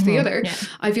the day to the other. Yeah.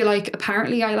 I feel like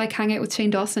apparently I like hang out with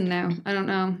Shane Dawson now. I don't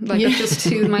know. Like, that's just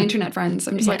two of my internet friends.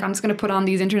 I'm just like, I'm just going to put on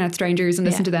these internet strangers and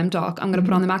listen to them talk. I'm going to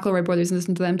put on the McElroy brothers and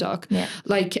listen to them talk. Yeah.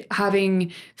 Like,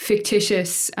 having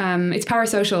fictitious, it's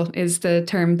parasocial is the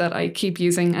term that I keep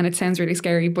using, and it sounds really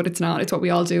scary, but it's not. It's what we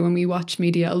all do when we watch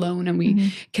media alone and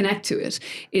we connect to it.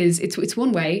 It's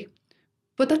one way,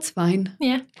 but that's fine.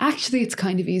 Yeah. Actually, it's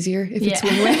kind of easier if it's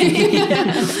one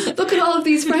way. Look at all of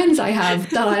these friends I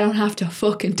have that I don't have to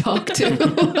fucking talk to.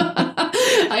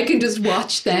 I can just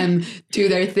watch them do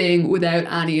their thing without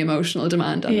any emotional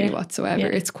demand on me whatsoever.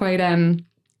 It's quite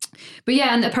but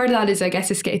yeah, and a part of that is, I guess,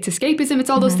 it's escapism. It's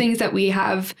all those things that we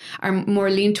are more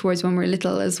leaned towards when we're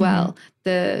little as well.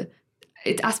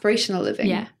 It's aspirational living.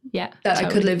 Yeah. That totally. I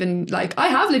could live in, like, I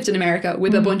have lived in America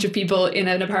with a bunch of people in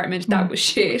an apartment that was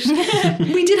shit.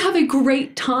 We did have a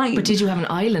great time. But did you have an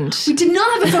island? We did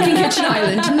not have a fucking kitchen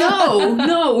island.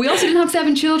 No. We also didn't have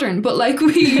 7 children. But like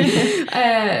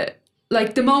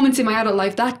like the moments in my adult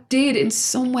life, that did in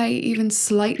some way even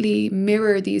slightly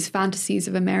mirror these fantasies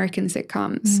of American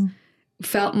sitcoms.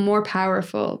 Felt more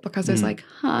powerful because I was like,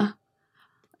 I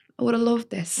would have loved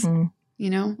this. You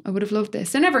know, I would have loved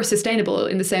this. They're never sustainable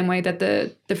in the same way that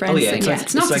the Friends thing.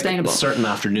 It's not sustainable. Like certain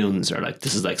afternoons are like,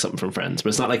 this is like something from Friends, but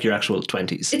it's not like your actual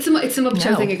 20s. It's the Muppet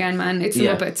Show thing again, man. It's the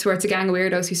Muppets, where it's a gang of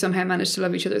weirdos who somehow manage to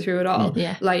love each other through it all.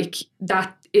 Like,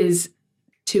 that is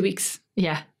 2 weeks.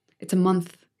 Yeah. It's a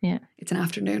month. Yeah. It's an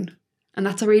afternoon. And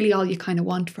that's really all you kind of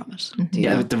want from it.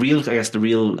 But the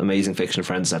real amazing fiction of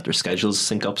Friends is that their schedules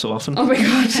sync up so often. Oh my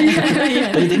God.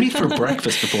 They meet for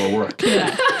breakfast before work.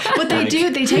 Yeah. But they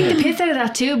take the piss out of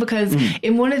that too, because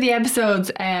in one of the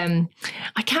episodes,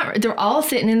 they're all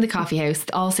sitting in the coffee house,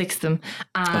 all 6 of them,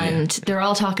 and they're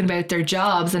all talking about their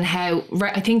jobs and how,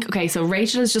 so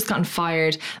Rachel has just gotten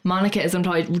fired, Monica is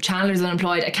employed, Chandler's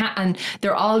unemployed, and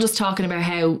they're all just talking about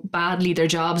how badly their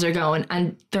jobs are going,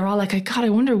 and they're all like, God, I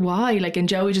wonder why. Like, and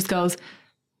Joey just goes,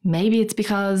 maybe it's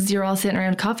because you're all sitting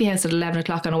around a coffee house at 11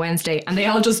 o'clock on a Wednesday, and they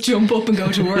all just jump up and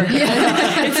go to work.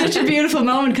 It's such a beautiful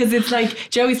moment, because it's like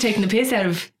Joey's taking the piss out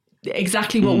of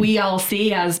exactly what we all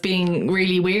see as being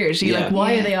really weird. You're like,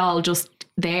 why are they all just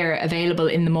there available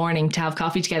in the morning to have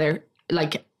coffee together,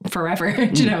 like, forever,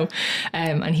 you know?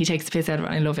 And he takes the piss out of it.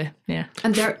 I love it. Yeah.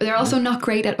 And they're also not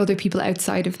great at other people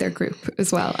outside of their group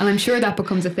as well. And I'm sure that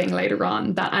becomes a thing later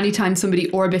on, that anytime somebody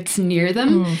orbits near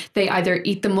them, they either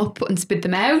eat them up and spit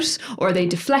them out, or they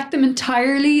deflect them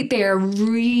entirely. They are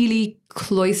really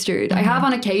cloistered. I have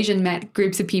on occasion met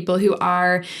groups of people who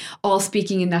are all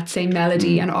speaking in that same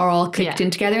melody and are all clicked in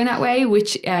together in that way,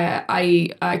 which I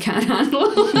can't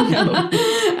handle.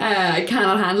 I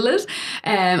cannot handle it.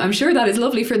 I'm sure that is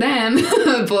lovely for them,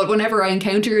 but whenever I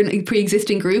encounter a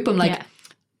pre-existing group, I'm like,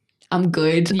 I'm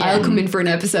good. I'll come in for an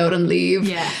episode and leave.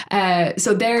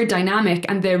 So their dynamic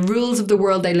and the rules of the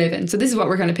world they live in. So this is what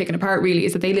we're kind of picking apart, really,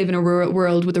 is that they live in a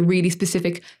world with a really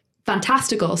specific,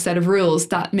 fantastical set of rules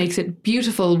that makes it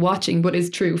beautiful watching, but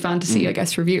is true fantasy, I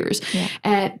guess, for viewers.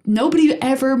 Nobody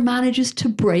ever manages to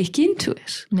break into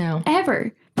it. No.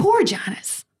 Ever. Poor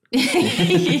Janice.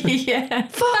 Yeah.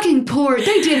 Fucking poor.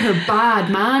 They did her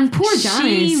bad, man. Poor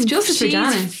Janice. Justice for She's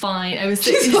Janice. fine.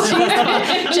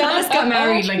 Janice got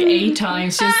married like 8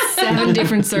 times. She has 7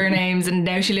 different surnames, and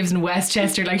now she lives in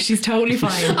Westchester. Like, she's totally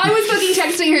fine. I was fucking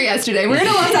texting her yesterday. We're in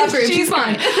a WhatsApp group. She's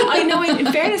fine. I know.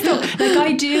 In fairness, though, like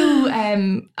I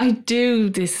do.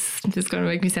 This is going to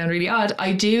make me sound really odd.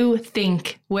 I do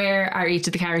think, where are each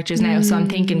of the characters now? So I'm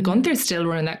thinking Gunther's still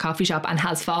running that coffee shop and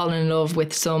has fallen in love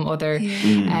with some other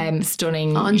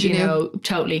stunning, Ingenue. you know,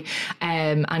 totally,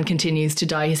 and continues to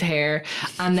dye his hair.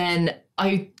 And then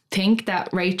I think that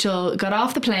Rachel got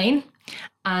off the plane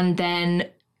and then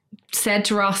said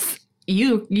to Ross,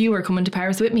 you were coming to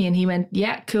Paris with me, and he went,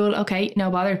 yeah, cool, okay, no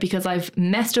bother, because I've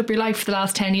messed up your life for the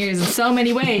last 10 years in so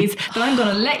many ways that I'm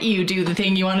going to let you do the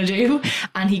thing you want to do.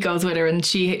 And he goes with her, and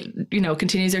she, you know,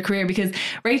 continues her career, because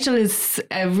Rachel is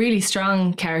a really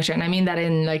strong character, and I mean that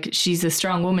in, like, she's a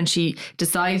strong woman. She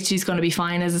decides she's going to be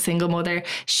fine as a single mother.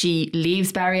 She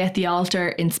leaves Barry at the altar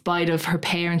in spite of her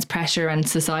parents' pressure and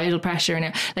societal pressure, and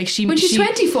like When she's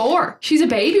 24, she's a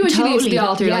baby when she leaves Totally, the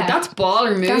altar. yeah. Like, that's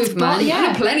baller move, That's man. yeah. I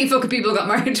know plenty of fucking people got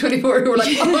married at 24 who were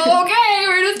like, oh, okay,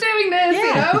 we're just doing this,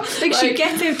 you know? like she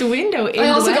gets out the window. I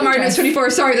also got married when I was 24.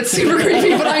 Sorry, that's super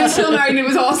creepy, but I'm still married and it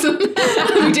was awesome.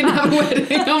 We didn't have a wedding.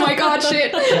 Oh my god,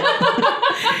 shit.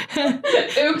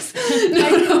 Oops. No,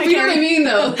 you know what I mean,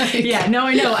 though. Like, Yeah, no,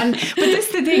 I know. But this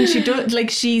is the thing, she does, like,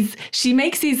 she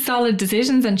makes these solid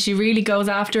decisions, and she really goes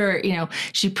after, you know,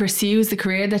 she pursues the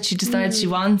career that she decides she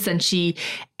wants, and she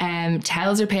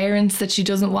tells her parents that she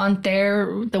doesn't want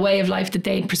the way of life that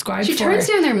they prescribed she for her. turns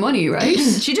down their money, right?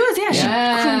 She does, yeah.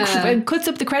 Yeah. She cuts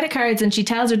up the credit cards, and she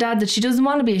tells her dad that she doesn't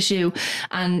want to be a shoe,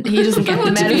 and he doesn't get the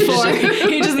want to be a metaphor. shoe.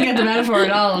 He doesn't get the metaphor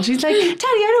at all. She's like, Daddy, I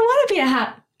don't want to be a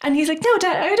hat. And he's like, no,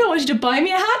 Dad, I don't want you to buy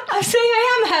me a hat. I'm saying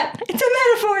I am a hat. It's a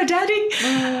metaphor, Daddy.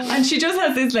 And she just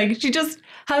has this, like, she just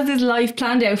has this life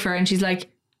planned out for her, and she's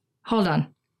like, hold on.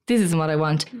 This isn't what I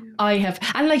want. I have,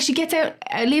 and like, she gets out,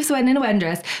 leaves the wedding in a wedding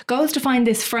dress, goes to find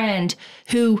this friend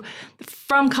who,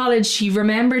 from college, she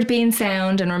remembered being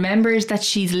sound and remembers that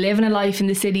she's living a life in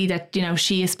the city that, you know,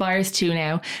 she aspires to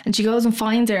now. And she goes and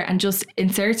finds her and just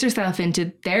inserts herself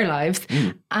into their lives.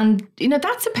 And, you know,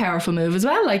 that's a powerful move as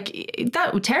well. Like,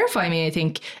 that would terrify me, I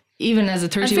think, even as a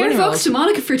And fair 31-year-old. fucks to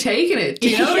Monica for taking it. Do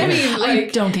you know what I mean? I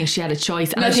Like, don't think she had a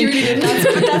choice. And No, I she think really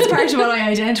didn't. that's part of what I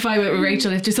identify with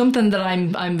Rachel. If there's something that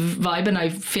I'm vibing, I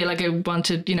feel like I want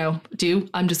to, you know, do,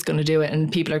 I'm just going to do it,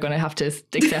 and people are going to have to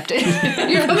accept it.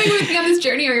 you're coming with me on this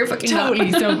journey, or you're fucking Totally.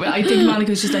 not. So I think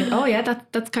Monica's just like, oh yeah,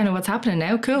 that's kind of what's happening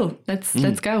now. Cool. Let's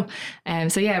go.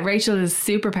 So yeah, Rachel is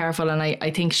super powerful, and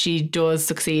I think she does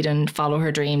succeed and follow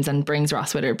her dreams and brings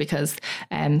Ross with her, because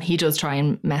he does try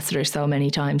and mess with her so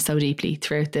many times, so deeply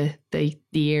throughout the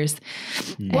years.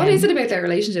 What is it about their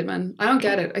relationship, man? I don't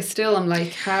get it. I still am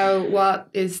like, what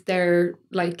is their,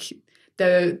 like,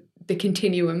 the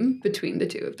continuum between the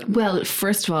two of them? Well,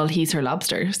 first of all, he's her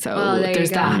lobster, so There there's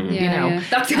you go. that. Yeah, You know, yeah.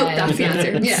 That's the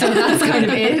answer. Yeah. So that's kind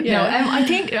of it. Yeah. No,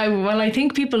 I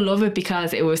think people love it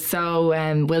because it was so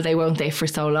will they, won't they for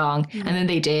so long, and then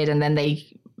they did, and then they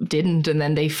didn't, and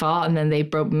then they fought, and then they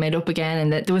made up again,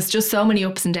 and there was just so many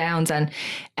ups and downs, and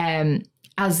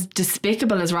as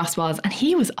despicable as Ross was, and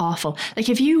he was awful. Like,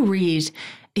 if you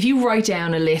write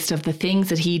down a list of the things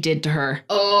that he did to her,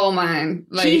 Oh man,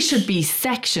 like, he should be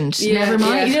sectioned. Yeah, Never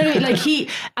mind. yeah. You know what I mean? Like,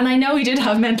 and I know he did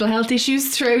have mental health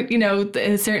issues throughout, you know,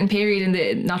 a certain period in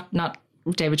the not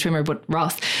David Schwimmer, but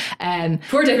Ross.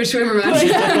 poor David Schwimmer, man.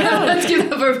 Let's give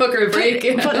that poor fucker a break.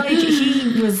 But like,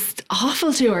 he was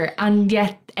awful to her, and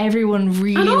yet everyone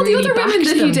really, and all the really other women backed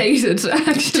that them. he dated,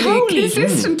 actually, Totally.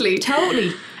 consistently.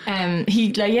 Totally.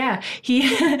 He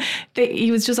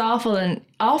was just awful, and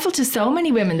awful to so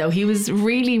many women, though. He was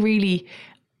really, really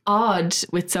odd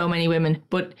with so many women,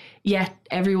 but yet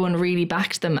everyone really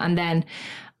backed them. And then,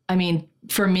 I mean,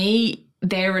 for me,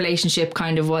 their relationship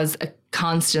kind of was a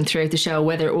constant throughout the show,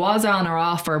 whether it was on or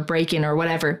off or breaking or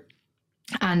whatever.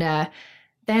 And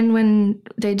then when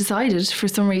they decided for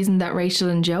some reason that Rachel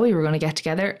and Joey were going to get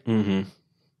together,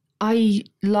 I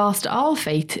lost all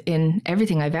faith in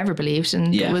everything I've ever believed,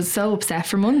 and was so upset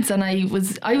for months, and I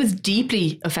was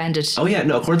deeply offended. Oh yeah,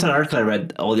 no, according to an article I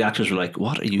read, all the actors were like,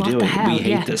 what are you What the doing? hell? We hate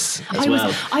Yeah. this as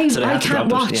well. I So they had to can't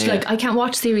drop it. watch Yeah, I can't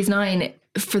watch series 9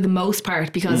 for the most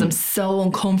part because I'm so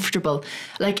uncomfortable.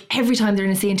 Like, every time they're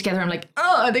in a scene together, I'm like,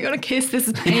 oh, are they gonna kiss? This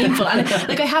is painful. And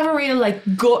like, I have a real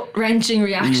like gut wrenching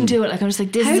reaction to it. Like, I'm just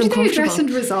like, this How is did they uncomfortable. address and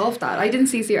resolve that? I didn't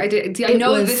see. I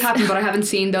know that this happened, but I haven't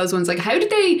seen those ones. Like, how did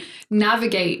they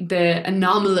navigate the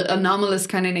anomalous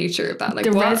kind of nature of that? Like,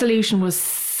 The what? resolution was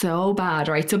so bad,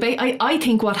 right? So I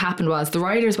think what happened was the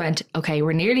writers went, okay,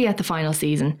 we're nearly at the final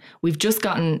season. We've just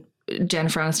gotten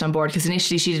Jennifer Aniston on board because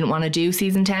initially she didn't want to do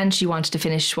season 10. She wanted to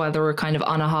finish while they were kind of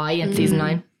on a high in season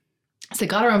 9. So they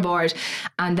got her on board,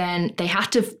 and then they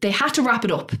had to wrap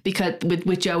it up because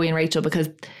with Joey and Rachel, because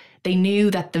they knew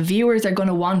that the viewers are going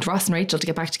to want Ross and Rachel to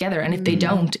get back together, and if they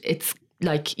don't, it's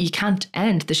like you can't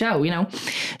end the show, you know.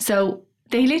 So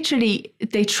they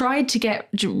tried to get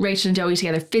Rachel and Joey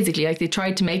together physically, like they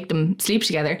tried to make them sleep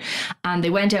together, and they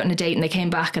went out on a date and they came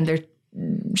back and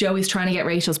Joey's trying to get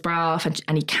Rachel's bra off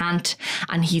and he can't,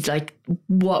 and he's like,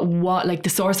 what like the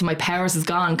source of my powers is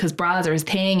gone because bras are his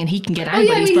thing and he can get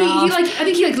anybody's bra off. I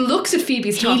think he looks at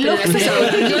Phoebe's top in an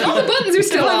episode. All the buttons are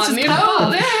still on, you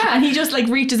know? And he just like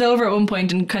reaches over at one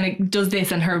point and kind of does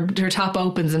this, and her top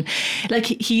opens, and like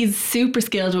he's super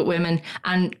skilled with women.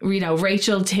 And you know,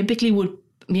 Rachel typically would,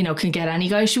 you know, can get any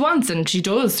guy she wants, and she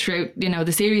does throughout, you know,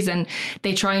 the series, and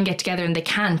they try and get together and they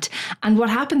can't. And what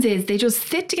happens is they just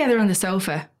sit together on the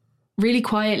sofa really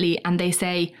quietly and they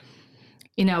say,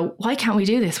 you know, why can't we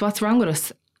do this? What's wrong with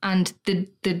us? And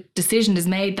the decision is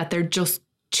made that they're just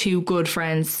too good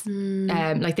friends.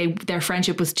 Like their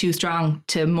friendship was too strong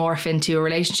to morph into a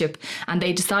relationship, and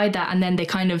they decide that, and then they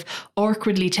kind of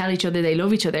awkwardly tell each other they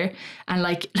love each other. And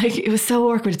like it was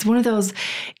so awkward. It's one of those,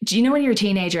 do you know when you're a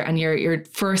teenager and your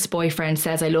first boyfriend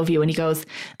says I love you and he goes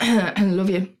I love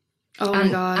you, my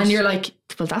gosh, and you're like,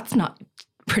 well, that's not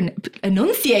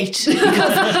enunciate,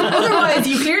 because otherwise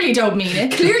you clearly don't mean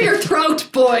it. Clear your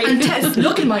throat, boy. And Tess,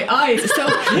 look in my eyes. So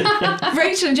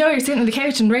Rachel and Joey are sitting on the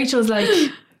couch and Rachel's like,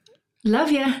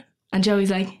 love you, and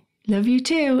Joey's like, love you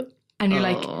too, and you're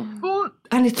like, oh.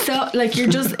 And it's so like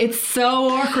it's so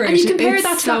awkward. And you compare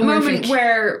that to so that moment horrific.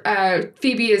 where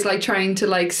Phoebe is like trying to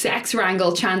like sex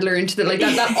wrangle Chandler into the like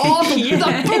that awful,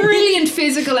 that brilliant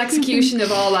physical execution of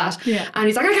all that. Yeah. And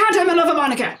he's like, I can't tell my love of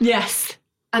Monica. Yes.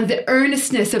 And the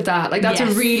earnestness of that, like that's a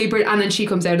really brilliant. And then she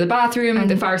comes out of the bathroom, and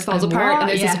the farce falls apart, and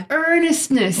there's this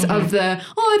earnestness of the,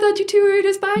 I thought you two were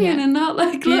just banging and not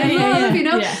like love, you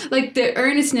know? Yeah. Like the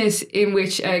earnestness in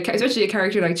which, especially a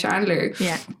character like Chandler,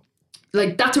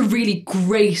 like that's a really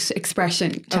great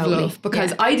expression of love,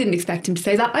 because I didn't expect him to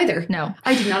say that either. No.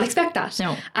 I did not expect that.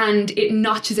 No. And it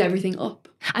notches everything up.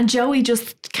 And Joey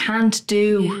just can't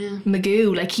do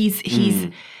Magoo. Like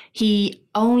he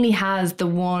only has the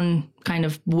one kind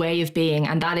of way of being,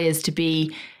 and that is to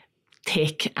be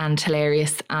thick and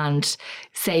hilarious and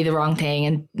say the wrong thing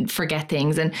and forget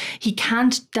things, and he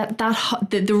can't.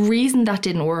 The reason that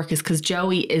didn't work is because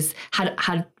Joey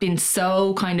had been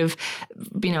so kind of,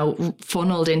 you know,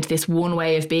 funneled into this one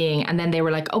way of being, and then they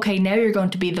were like, okay, now you're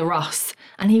going to be the Ross.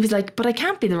 And he was like, but I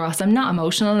can't be the Ross. I'm not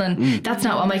emotional, and that's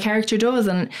not what my character does.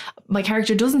 And my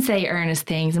character doesn't say earnest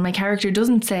things, and my character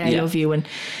doesn't say I love you. And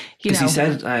you know, because he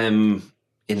said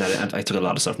in that, I took a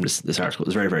lot of stuff from this article. It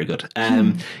was very, very good.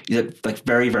 He said, like,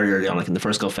 very, very early on, like in the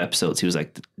first couple of episodes, he was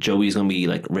like, Joey's going to be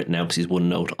like written out because he's one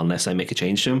note unless I make a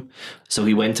change to him. So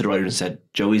he went to the writer and said,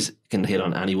 Joey's can hit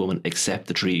on any woman except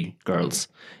the 3 girls.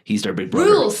 He's their big brother.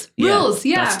 Rules, yeah.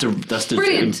 That's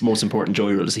the most important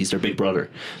Joey rule, is he's their big brother.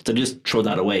 So just throw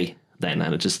that away then,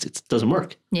 and it doesn't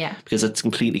work. Yeah. Because it's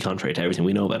completely contrary to everything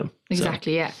we know about him.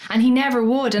 Exactly, yeah. And he never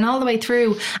would, and all the way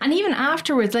through. And even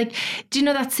afterwards, like, do you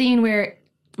know that scene where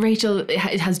Rachel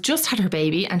has just had her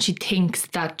baby and she thinks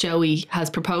that Joey has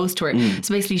proposed to her.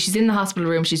 So basically she's in the hospital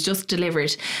room, she's just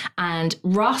delivered, and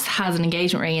Ross has an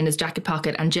engagement ring in his jacket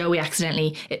pocket, and Joey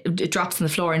accidentally, it drops on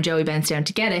the floor, and Joey bends down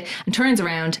to get it and turns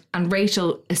around, and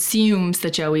Rachel assumes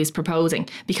that Joey is proposing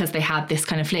because they had this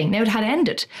kind of fling. Now it had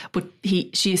ended, but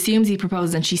she assumes he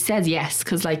proposed, and she says yes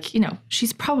because, like, you know,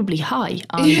 she's probably high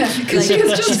on, because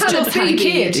like, she's just had a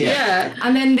kid. Yeah.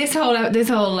 And then this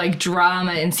whole like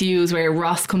drama ensues where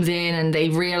Ross comes in and they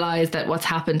realise that what's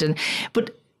happened,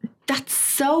 but that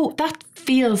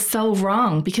feels so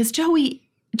wrong, because Joey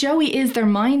is their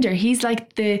minder. He's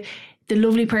like the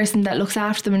lovely person that looks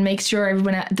after them and makes sure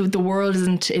everyone, the world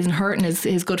isn't hurting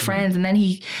his good friends, and then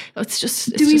it's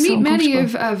just do we meet so many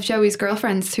of Joey's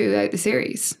girlfriends throughout the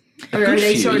series? Or are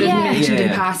they sort of mentioned in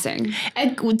passing?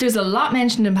 There's a lot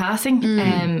mentioned in passing,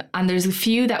 and there's a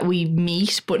few that we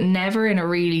meet, but never in a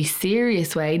really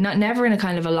serious way. Never in a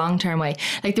kind of a long-term way.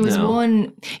 Like there was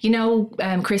one, you know,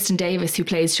 Kristen Davis, who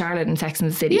plays Charlotte in Sex and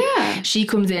the City. Yeah, she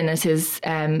comes in as his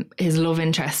love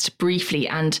interest briefly,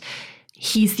 and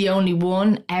he's the only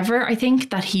one ever, I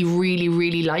think, that he really,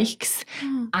 really likes.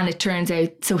 And it turns out,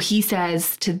 so he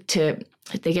says to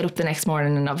they get up the next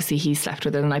morning, and obviously he slept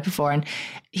with her the night before, and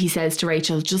he says to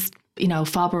Rachel,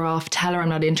 fob her off, tell her I'm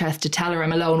not interested, tell her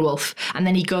I'm a lone wolf. And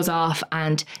then he goes off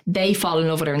and they fall in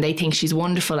love with her and they think she's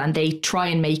wonderful and they try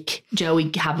and make Joey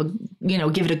give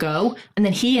it a go. And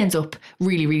then he ends up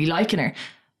really, really liking her.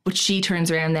 But she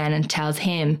turns around then and tells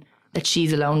him that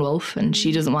she's a lone wolf and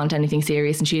she doesn't want anything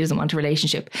serious and she doesn't want a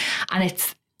relationship. And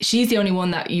she's the only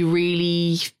one that you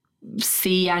really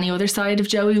see any other side of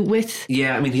Joey with.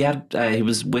 Yeah, I mean, he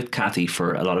was with Kathy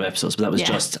for a lot of episodes, but that was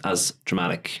just as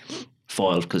dramatic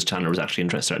foil because Chandler was actually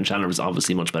interested, and Chandler was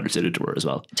obviously much better suited to her as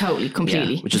well. Totally,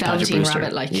 completely. Yeah, which is Patrick Velveteen Brewster.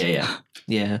 Rabbit,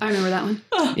 Yeah. I remember that one.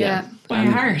 Yeah. By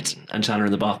heart. And Chandler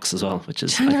in the Box as well, which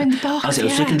is Chandler in the Box. I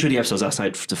was flicking through the episodes last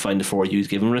night to find the 4 you'd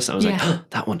given us. I was like,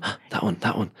 that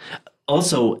one.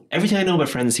 Also, everything I know about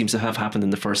Friends seems to have happened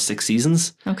in the first 6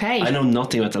 seasons. Okay. I know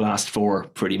nothing about the last 4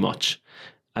 pretty much.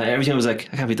 Everything was like,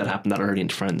 I can't believe that happened that early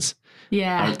into Friends.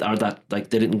 Yeah. Or that,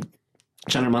 like, they didn't.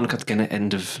 Chandler and Monica got together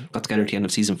at the end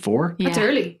of season 4. That's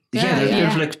early. Yeah, they were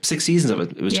there for like 6 seasons of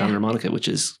it. It was Chandler and Monica, which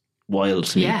is wild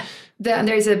to me. Yeah. And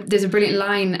there's a brilliant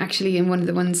line actually in one of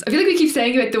the ones. I feel like we keep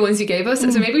saying about the ones you gave us,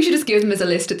 so maybe we should just give them as a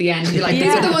list at the end and be like,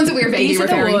 these are the ones that we were vaguely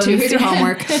referring to. Here's your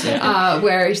homework.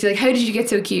 Where she's like, how did you get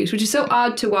so cute? Which is so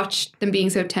odd to watch them being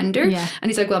so tender. Yeah. And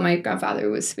he's like, well, my grandfather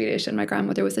was Swedish and my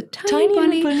grandmother was a tiny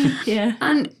bunny. Yeah.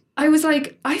 And I was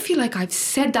like, I feel like I've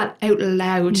said that out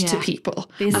loud to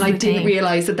people. And I didn't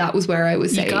realise that was where I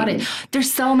was saying. You got it.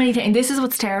 There's so many things. This is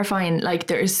what's terrifying. Like,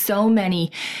 there is so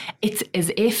many. It's as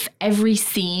if every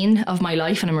scene of my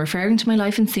life, and I'm referring to my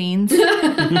life in scenes. We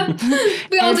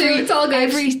all do. It's all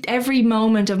good. Every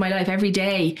moment of my life, every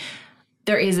day,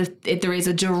 there is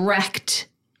a direct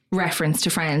reference to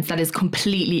Friends that is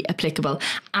completely applicable,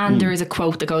 and there is a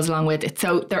quote that goes along with it.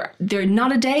 So there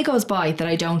not a day goes by that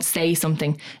I don't say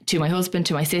something to my husband,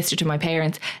 to my sister, to my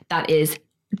parents that is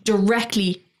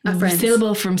directly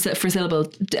syllable for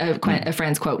syllable a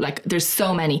Friends quote. Like, there's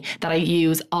so many that I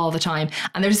use all the time,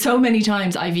 and there's so many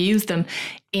times I've used them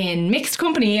in mixed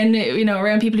company and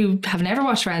around people who have never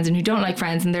watched Friends and who don't like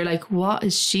Friends, and they're like, what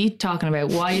is she talking about?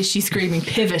 Why is she screaming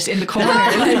pivot in the corner?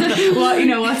 Like,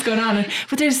 what's going on?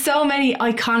 But there's so many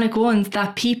iconic ones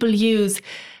that people use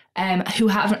who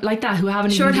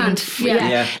haven't shorthand.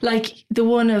 Yeah. Like the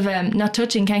one of not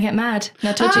touching, can't get mad.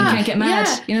 Not touching, can't get mad.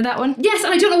 Yeah. You know that one? Yes,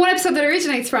 and I don't know what episode that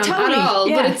originates from Totally, at all.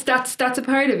 yeah. But that's a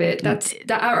part of it. That's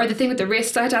that, or the thing with the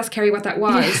wrists. I had to ask Kerry what that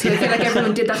was. So I feel like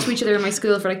everyone did that to each other in my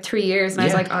school for like 3 years, and I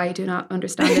was like, I do not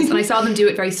understand this. And I saw them do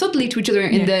it very subtly to each other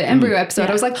in the embryo episode.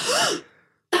 I was like,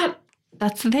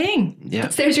 that's the thing. Yeah.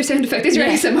 there's your sound effect. There's your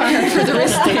ASMR for the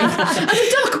wrist thing. And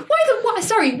the duck.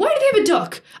 Why do they have a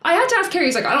duck? I had to ask Kerry.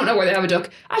 He's like, I don't know where they have a duck.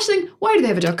 Aisling, why do they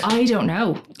have a duck? I don't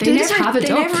know. They just have a duck.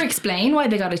 They never explain why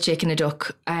they got a chick and a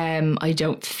duck. I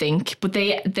don't think, but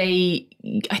they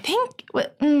I think.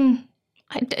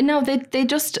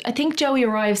 I think Joey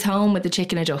arrives home with the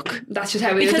chick and a duck. That's just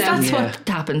how it is. Because that's what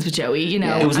happens with Joey,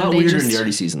 It was a lot weirder in the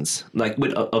early seasons, like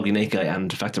with Ugly Naked Guy and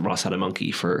the fact that Ross had a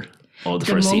monkey for all the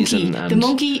first season. And the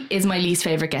monkey is my least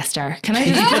favourite guest star. Can I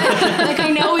just like, I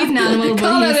know he's an animal,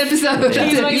 call but that episode.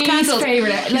 he's my least cancelled.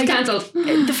 favourite. He's cancelled.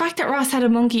 The fact that Ross had a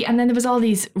monkey, and then there was all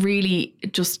these really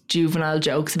just juvenile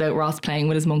jokes about Ross playing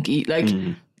with his monkey. Like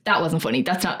that wasn't funny.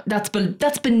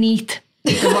 That's beneath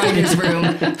the writers'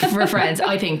 room for Friends.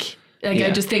 I think.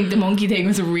 I just think the monkey thing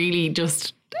was really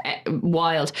just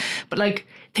wild. But like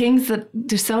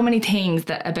there's so many things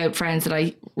that about Friends that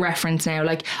I reference now.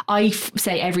 Like I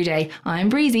say every day, I'm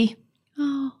breezy.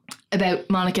 About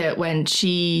Monica when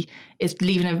she is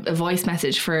leaving a voice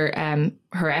message for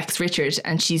her ex Richard,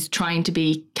 and she's trying to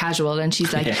be casual, and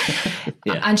she's like,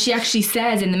 and she actually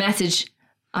says in the message,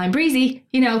 I'm breezy,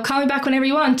 call me back whenever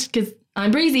you want because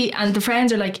I'm breezy. And the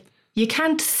friends are like, you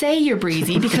can't say you're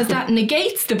breezy because that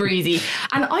negates the breezy.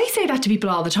 And I say that to people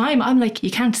all the time. I'm like, you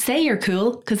can't say you're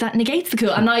cool because that negates the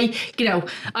cool. And I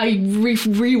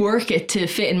rework it to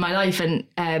fit in my life. And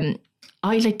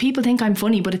I like, people think I'm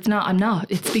funny, but it's not. I'm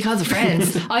not. It's because of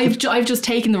Friends. I've just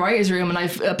taken the writer's room and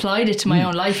I've applied it to my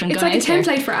own life. And it's like a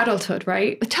template for adulthood,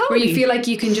 right? Totally. Where you feel like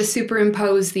you can just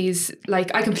superimpose these.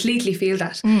 Like, I completely feel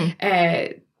that.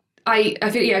 I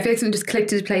feel like something just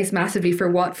clicked into place massively for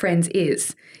what Friends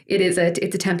is. It's a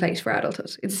template for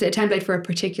adulthood. It's a template for a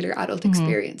particular adult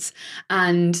experience,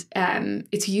 and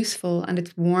it's useful and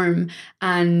it's warm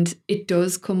and it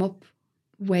does come up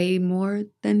way more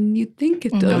than you think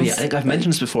it does. Oh yeah, I think I've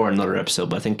mentioned this before in another episode,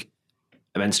 but I think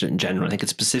I mentioned it in general. I think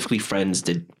it's specifically Friends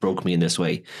that broke me in this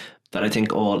way. that I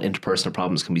think all interpersonal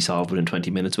problems can be solved within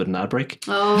 20 minutes with an ad break.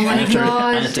 Oh my And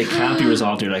God. if they can't be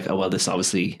resolved, you're like, oh well, this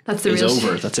obviously That's the is real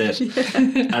over. That's it.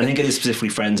 And I think it is specifically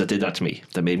Friends that did that to me,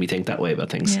 that made me think that way about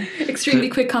things. Extremely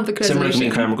quick conflict Similar resolution. like me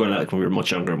and Karen were going out like when we were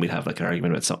much younger and we'd have like an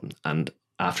argument about something, and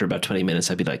after about 20 minutes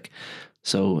I'd be like,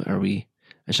 so are we?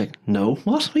 And she's like, no,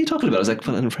 what are you talking about? I was like,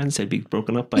 well, and Friends they'd be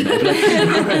broken up by now. I'd be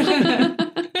like,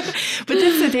 But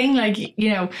that's the thing, like, you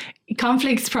know,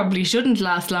 conflicts probably shouldn't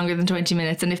last longer than 20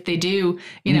 minutes. And if they do,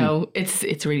 you know,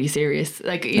 it's really serious.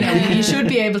 Like, you know, you should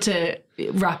be able to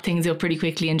wrap things up pretty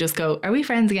quickly and just go, are we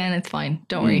friends again? It's fine.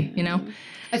 Don't worry, you know.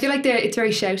 I feel like it's very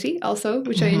shouty also,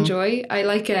 which I enjoy. I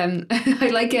like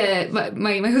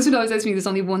my husband always says to me there's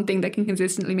only one thing that can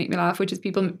consistently make me laugh, which is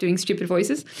people doing stupid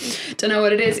voices. Don't know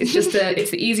what it is. It's just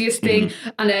it's the easiest thing.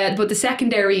 And but the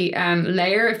secondary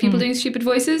layer of people doing stupid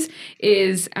voices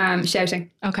is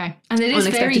shouting. Okay. And it is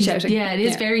Unexpected very shouting. Yeah, it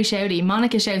is very shouty.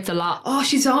 Monica shouts a lot. Oh,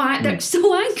 she's so they're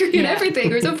so angry and everything.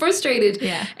 We're so frustrated.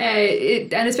 Yeah.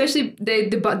 And especially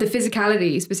the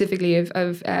physicality specifically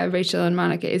of Rachel and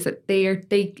Monica is that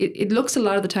it looks a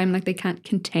lot of the time like they can't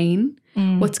contain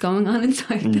what's going on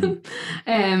inside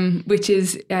them, which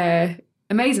is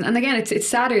amazing. And again, it's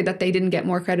sadder that they didn't get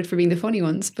more credit for being the funny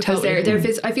ones, because they're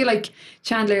I feel like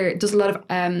Chandler does a lot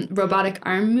of robotic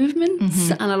arm movements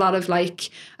and a lot of,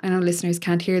 like, I know listeners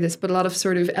can't hear this, but a lot of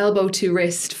sort of elbow to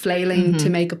wrist flailing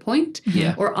to make a point,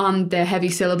 or on the heavy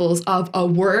syllables of a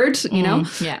word, you know.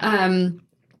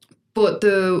 But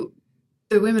the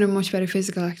women are much better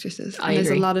physical actresses. And there's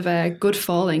a lot of good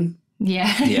falling.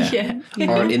 Yeah.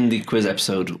 Or in the quiz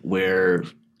episode where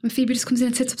When Phoebe just comes in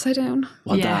and sits upside down.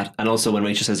 that, and also when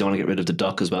Rachel says they want to get rid of the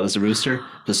duck as well as the rooster,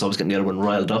 because it's always getting the other one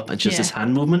riled up, and just this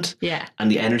hand movement, and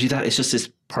the energy that it's just this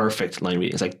perfect line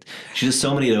reading. It's like she does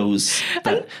so many of those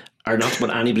that are not what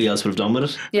anybody else would have done with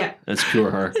it. Yeah. It's pure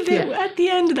her. At the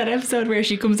end of that episode where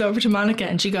she comes over to Monica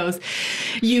and she goes,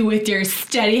 you with your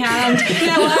steady hand.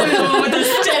 Now I'm the one with the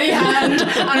steady hand.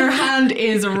 And her hand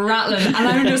is rattling. And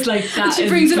I'm just like, that She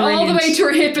is brings brilliant. it all the way to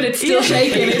her hip and it's still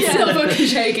shaking. It's still fucking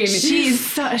shaking.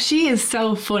 She is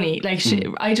so funny. Like,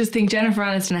 I just think Jennifer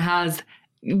Aniston has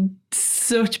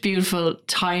such beautiful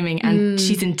timing, and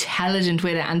she's intelligent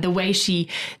with it, and the way she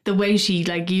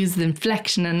like uses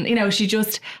inflection, and you know, she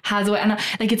just has a way, and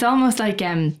like it's almost like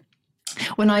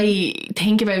when I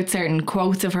think about certain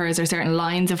quotes of hers or certain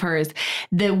lines of hers,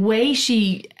 the way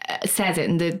she says it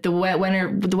and the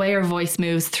way her voice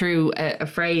moves through a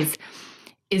phrase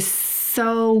is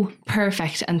so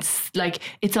perfect. And like,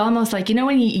 it's almost like, you know,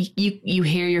 when you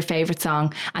hear your favorite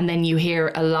song and then you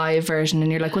hear a live version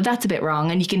and you're like, well, that's a bit wrong,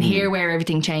 and you can hear where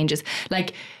everything changes.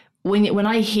 Like when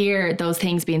I hear those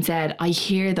things being said, I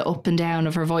hear the up and down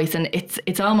of her voice, and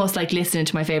it's almost like listening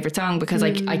to my favorite song, because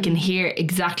I can hear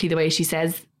exactly the way she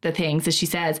says the things that she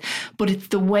says, but it's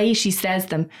the way she says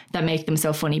them that make them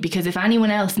so funny, because if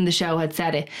anyone else in the show had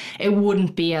said it, it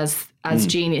wouldn't be as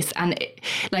genius. And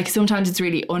like sometimes it's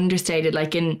really understated,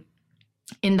 like in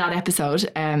that episode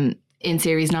in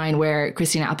series 9 where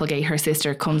Christina Applegate, her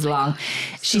sister, comes along,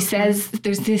 she says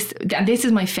there's this, and this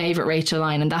is my favourite Rachel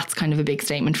line, and that's kind of a big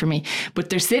statement for me, but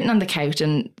they're sitting on the couch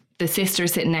and the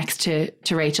sister's sitting next to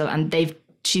Rachel, and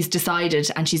she's decided,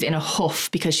 and she's in a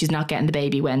huff because she's not getting the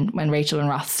baby when Rachel and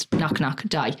Ross knock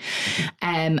die.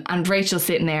 And Rachel's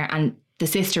sitting there and the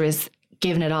sister is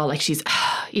giving it all, like she's,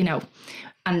 you know,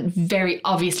 and very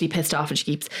obviously pissed off, and she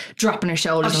keeps dropping her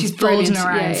shoulders and folding her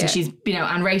arms, and she's, you know,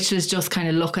 and Rachel is just kind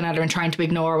of looking at her and trying to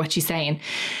ignore what she's saying.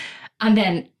 And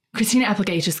then Christina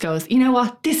Applegate just goes, you know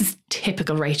what, this is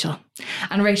typical Rachel.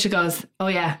 And Rachel goes, oh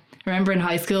yeah, remember in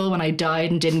high school when I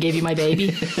died and didn't give you my baby?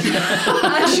 And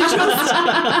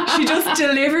she just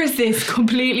delivers this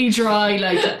completely dry,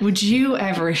 like, would you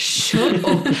ever shut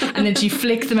up? And then she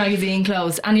flicks the magazine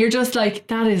closed, and you're just like,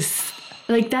 that is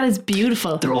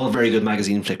beautiful. They're all very good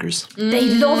magazine flickers.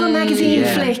 They love a magazine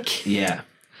flick. Yeah.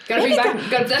 Gotta bring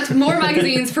back. That's more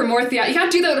magazines for more theatre. You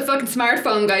can't do that with a fucking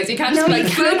smartphone, guys. You can't just be like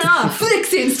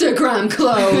flicks Instagram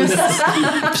close.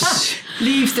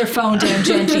 Leaves their phone down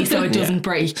gently so it doesn't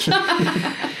break.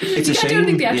 It's a shame. I don't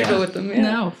think theatrical with them. Yeah.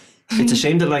 No. It's a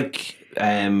shame that like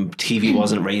TV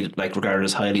wasn't rated, like regarded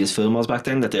as highly as film was back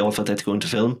then, that they all felt they had to go into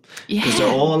film, because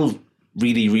they're all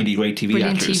really, really great TV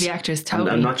Brilliant actors. TV actors, totally.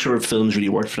 And I'm not sure if films really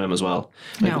worked for them as well.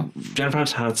 Like, No. Jennifer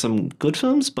Aniston had some good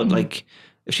films, but like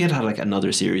if she had like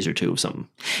another series or two of something.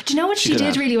 Do you know what she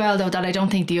did really well though that I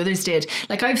don't think the others did?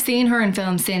 Like, I've seen her in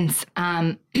films since,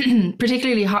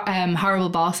 particularly Horrible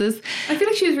Bosses. I feel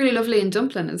like she was really lovely in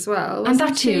Dumpling as well. And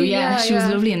that too, she was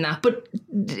lovely in that. But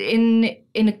in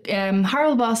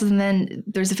Horrible Bosses, and then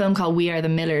there's a film called We Are the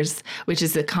Millers, which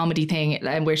is a comedy thing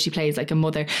where she plays like a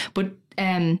mother. But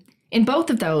in both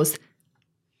of those,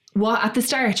 at the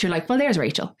start you're like, well, there's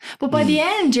Rachel. But by the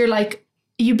end, you're like,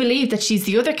 you believe that she's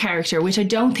the other character, which I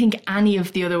don't think any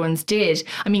of the other ones did.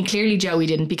 I mean, clearly Joey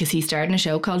didn't, because he starred in a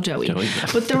show called Joey.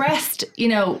 But the rest, you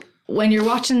know, when you're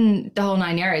watching the whole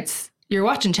 9 yards, you're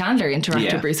watching Chandler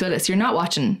interact with Bruce Willis. You're not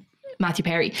watching Matthew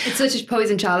Perry. It's such a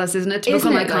poison chalice, isn't it? To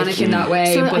become iconic in that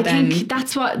way. So but I then think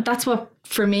that's what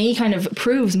for me kind of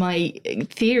proves my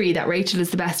theory that Rachel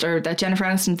is the best, or that Jennifer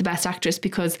Aniston is the best actress,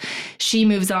 because she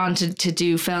moves on to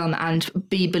do film and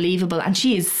be believable. And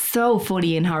she is so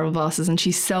funny in Horrible Bosses, and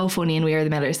she's so funny in We Are the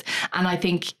Millers. And I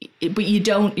think, but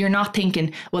you're not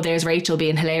thinking, well, there's Rachel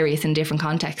being hilarious in different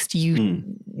contexts. You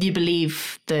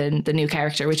believe the new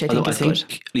character, which I think is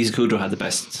good. Lisa Kudrow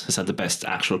has had the best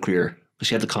actual career.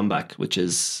 She had The Comeback, which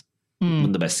is one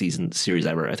of the best series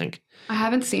ever, I think. I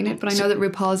haven't seen it, but I know that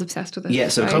RuPaul is obsessed with it. Yeah,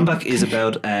 so Comeback is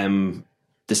about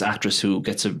this actress who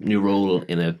gets a new role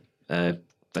in it's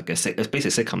basically a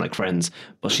sitcom like Friends,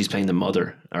 but she's playing the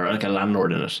mother, or like a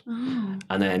landlord in it. Oh.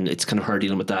 And then it's kind of her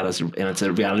dealing with that, and it's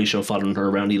a reality show following her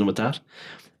around dealing with that.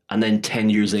 And then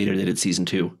 10 years later, they did season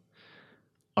 2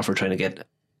 of her trying to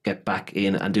get back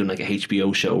in and doing like a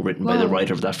HBO show written by the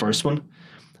writer of that first one.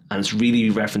 And it's really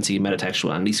referencing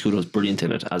metatextual, and Lisa Kudrow is brilliant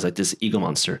in it as like this ego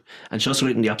monster. And she also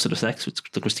written the opposite of Sex, which is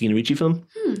the Christina Ricci film,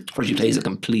 where she plays a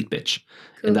complete bitch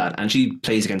in that. And she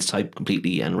plays against type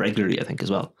completely and regularly, I think,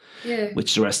 as well. Yeah.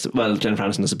 Which the rest, Jennifer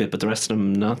Aniston is a bit, but the rest of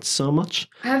them not so much.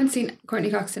 I haven't seen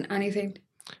Courtney Cox in anything.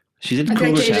 She did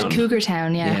Cougar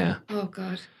Town, yeah. Oh,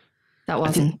 God. That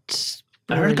wasn't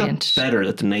I heard it got better,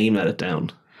 that the name let it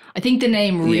down. I think the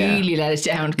name really let it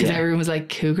down, because everyone was like,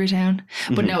 Cougar Town.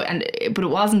 But no, but it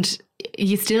wasn't,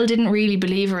 you still didn't really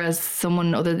believe her as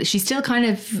someone other. She still kind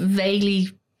of vaguely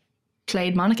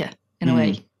played Monica in a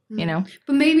way, you know.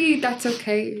 But maybe that's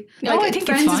okay. No, I think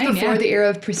Friends it's fine, is before the era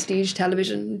of prestige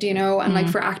television, do you know? And like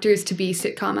for actors to be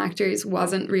sitcom actors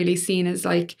wasn't really seen as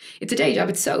like, it's a day job,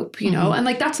 it's soap, you know? And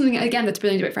like that's something, again, that's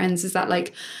brilliant about Friends, is that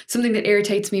like something that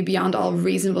irritates me beyond all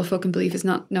reasonable fucking belief is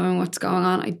not knowing what's going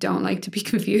on. I don't like to be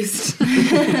confused.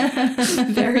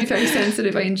 Very, very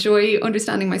sensitive. I enjoy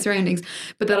understanding my surroundings,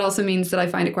 but that also means that I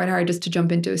find it quite hard just to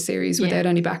jump into a series without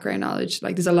any background knowledge.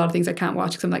 Like there's a lot of things I can't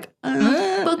watch because I'm like,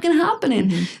 fucking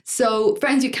happening. So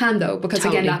Friends you can, though, because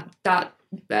again that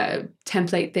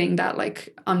template thing, that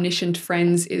like omniscient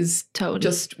Friends is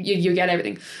just you get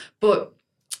everything, but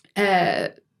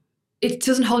it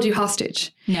doesn't hold you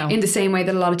hostage in the same way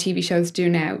that a lot of TV shows do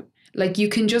now. Like you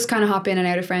can just kind of hop in and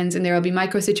out of Friends, and there will be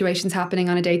micro situations happening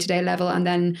on a day-to-day level, and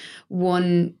then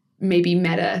one maybe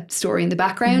meta story in the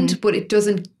background, but it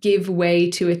doesn't give way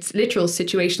to its literal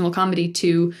situational comedy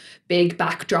to big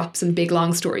backdrops and big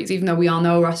long stories, even though we all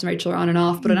know Ross and Rachel are on and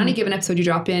off. But at any given episode you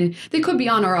drop in, they could be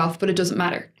on or off, but it doesn't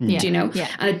matter. Do you know? Yeah.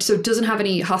 And it doesn't have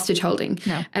any hostage holding.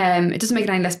 No. It doesn't make it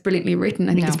any less brilliantly written.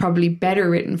 I think it's probably better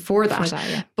written for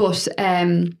that. But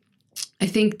I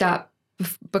think that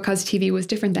because TV was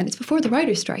different then. It's before the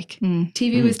writer's strike.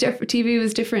 TV was different. TV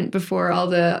was different before all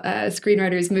the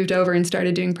screenwriters moved over and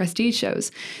started doing prestige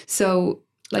shows. So,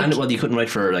 like, and you couldn't write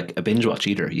for like a binge watch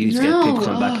either. You need to get people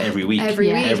coming back every week.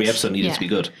 Every episode needed to be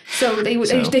good. So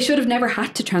they should have never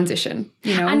had to transition.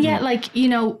 You know, and yet, like, you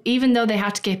know, even though they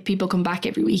had to get people come back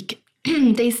every week,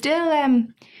 they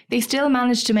still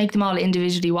managed to make them all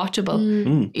individually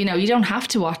watchable. You know, you don't have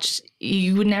to watch.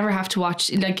 You would never have to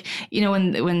watch, like, you know,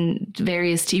 when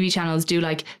various TV channels do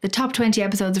like the top 20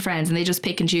 episodes of Friends, and they just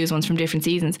pick and choose ones from different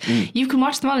seasons. You can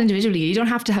watch them all individually. You don't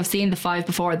have to have seen the 5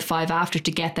 before or the 5 after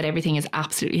to get that everything is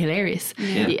absolutely hilarious.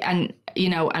 And, you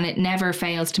know, and it never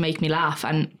fails to make me laugh.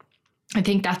 And I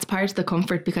think that's part of the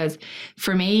comfort, because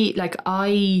for me, like,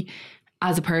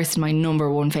 as a person, my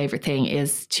number one favourite thing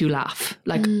is to laugh.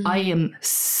 Like, I am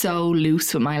so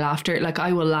loose with my laughter. Like,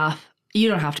 I will laugh. You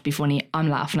don't have to be funny. I'm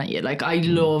laughing at you. Like, I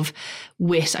love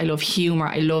wit. I love humour.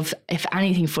 I love, if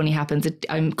anything funny happens,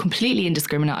 I'm completely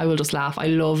indiscriminate. I will just laugh. I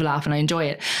love laughing. I enjoy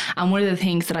it. And one of the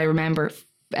things that I remember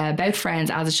about Friends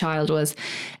as a child was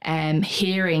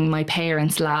hearing my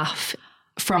parents laugh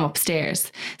from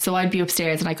upstairs. So I'd be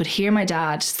upstairs and I could hear my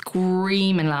dad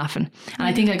screaming, laughing. And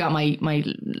I think I got my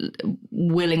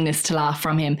willingness to laugh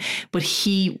from him. But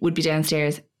he would be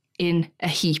downstairs in a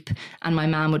heap, and my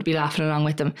mum would be laughing along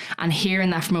with them. And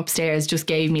hearing that from upstairs just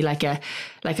gave me like a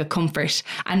comfort.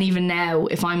 And even now,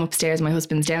 if I'm upstairs, my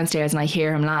husband's downstairs, and I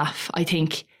hear him laugh, I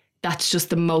think that's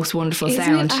just the most wonderful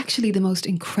sound. Isn't it actually the most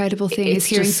incredible thing? Is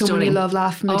hearing someone you love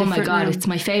laugh from a different room. Oh my God, it's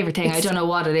my favourite thing. I don't know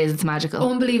what it is. It's magical.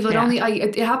 Unbelievable.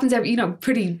 It happens every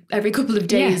couple of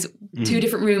days. 2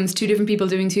 different rooms, 2 different people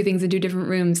doing 2 things in 2 different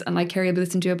rooms, and like Carrie will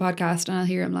listen to a podcast and I'll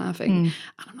hear him laughing,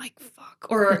 and I'm like, fuck.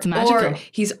 or It's magical.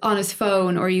 he's on his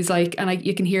phone, or he's like, and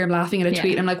you can hear him laughing at a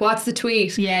tweet. I'm like, what's the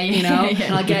tweet? Yeah, you know,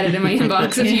 and I'll get it in my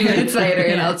inbox a few minutes later,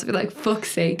 and I'll just be like,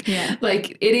 fuck's sake. Yeah.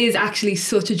 Like, it is actually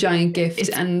such a giant gift. It's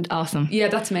and awesome. yeah,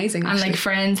 that's amazing. And like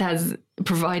Friends has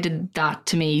provided that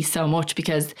to me so much,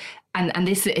 because and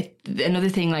this another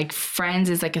thing, like Friends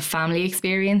is like a family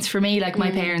experience for me. Like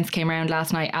my parents came around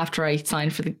last night after I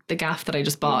signed for the gaff that I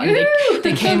just bought, and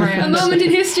they came around. A moment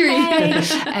in history.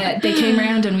 They came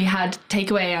around and we had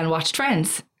takeaway and watched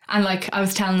Friends. And like I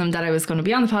was telling them that I was going to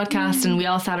be on the podcast, and we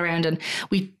all sat around, and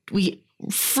we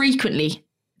frequently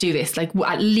do this, like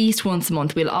at least once a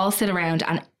month. We'll all sit around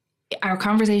and our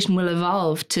conversation will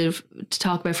evolve to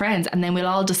talk about Friends, and then we'll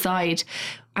all decide,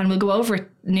 and we'll go over it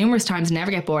numerous times and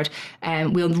never get bored.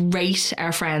 We'll rate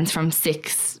our Friends from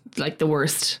 6, like the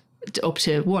worst, up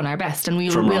to 1, our best, and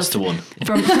we'll Ross to 1.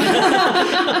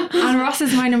 And Ross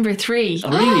is my number 3. Oh,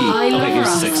 really? I love yours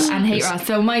Ross is 6. and hate Ross.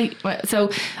 So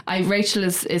Rachel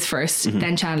is first,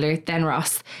 then Chandler, then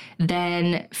Ross,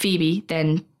 then Phoebe,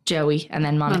 then Joey, and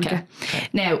then Monica.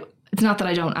 Now, it's not that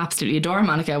I don't absolutely adore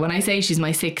Monica. When I say she's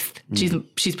my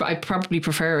 6th, I probably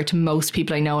prefer her to most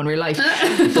people I know in real life.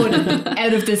 But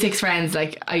out of the 6 friends,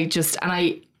 like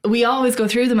we always go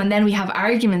through them, and then we have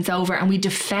arguments over, and we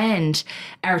defend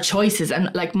our choices.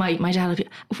 And like my dad will be,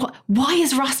 why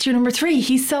is Ross your number 3?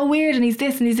 He's so weird, and he's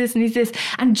this and he's this and he's this.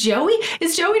 And Joey,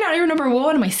 is Joey not your number 1?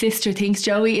 And my sister thinks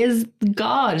Joey is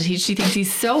God. She thinks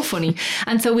he's so funny.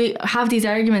 And so we have these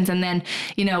arguments, and then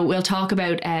we'll talk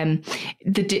about their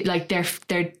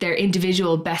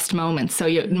individual best moments. So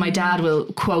my dad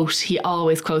will quote. He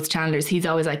always quotes Chandler's. He's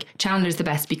always like, Chandler's the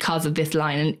best because of this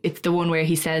line, and it's the one where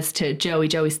he says to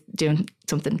Joey's doing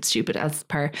something stupid as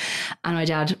per, and my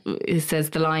dad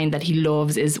says the line that he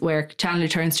loves is where Chandler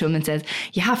turns to him and says,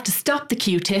 you have to stop the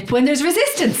Q-tip when there's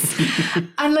resistance.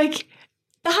 And like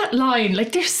that line,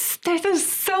 like they're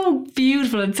so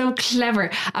beautiful and so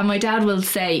clever. And my dad will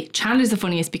say, Chandler's the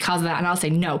funniest because of that, and I'll say,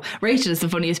 no, Rachel is the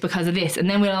funniest because of this. And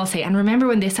then we'll all say, and remember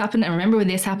when this happened, and remember when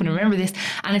this happened, and remember this.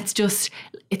 And it's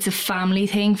a family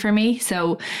thing for me.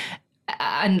 So,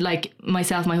 and like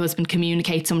myself, my husband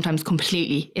communicates sometimes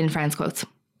completely in Friends quotes.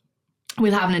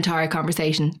 We'll have an entire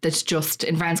conversation that's just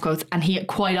in Friends quotes, and he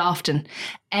quite often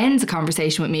ends a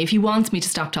conversation with me. If he wants me to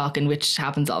stop talking, which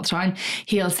happens all the time,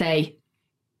 he'll say,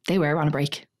 they were on a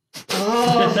break.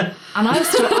 Oh. And I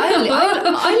leave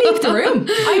the room.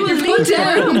 I will leave the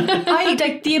room. I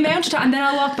like the amount of time, and then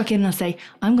I'll walk back in and I'll say,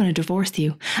 I'm going to divorce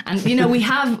you. And he'll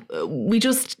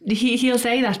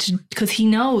say that because he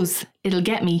knows it'll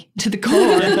get me to the core,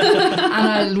 and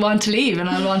I'll want to leave, and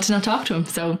I'll want to not talk to him.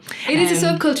 So it is a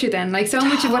subculture then. Like so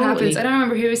much of what happens, I don't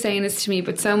remember who was saying this to me,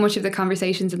 but so much of the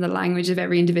conversations and the language of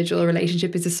every individual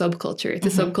relationship is a subculture. It's a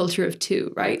subculture of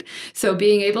 2, right? So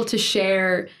being able to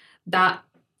share that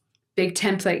big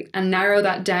template and narrow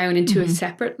that down into a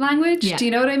separate language. Yeah. Do you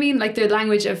know what I mean? Like the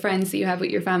language of friends that you have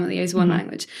with your family is one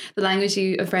language. The language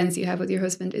of friends that you have with your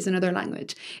husband is another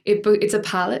language. It's a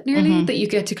palette nearly that you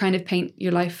get to kind of paint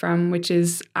your life from, which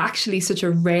is actually such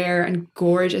a rare and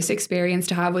gorgeous experience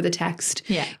to have with a text.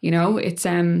 Yeah. It's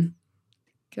kind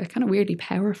of weirdly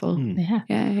powerful. Yeah.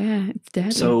 It's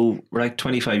deadly. So we're like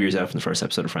 25 years out from the first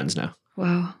episode of Friends now.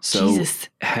 Wow. So Jesus.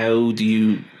 How do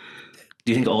you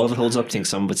think all of it holds up? Do you think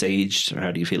some of it's aged, or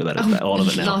how do you feel about it? All of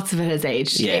it now? Lots of it has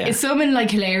aged. Yeah. Some in like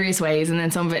hilarious ways, and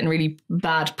then some of it in really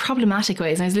bad, problematic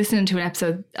ways. And I was listening to an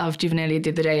episode of Juvenilia the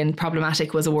other day, and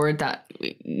problematic was a word that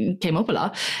came up a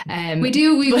lot. We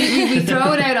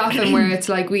throw it out often where it's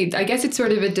like I guess it's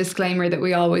sort of a disclaimer that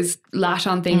we always lash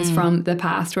on things from the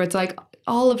past, where it's like,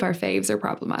 all of our faves are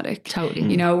problematic.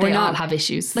 Totally. We're all have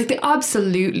issues. Like they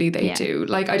do.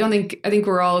 Like I think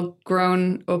we're all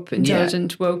grown up,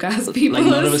 intelligent, woke ass people. Like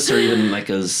none of us are even like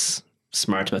as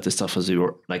smart about this stuff as we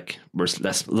were. Like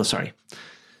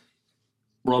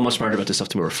we're all much smarter about this stuff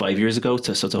than we were 5 years ago.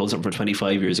 So to hold something from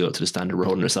 25 years ago to the standard we're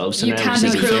holding ourselves to now. You can't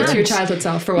be cruel to your childhood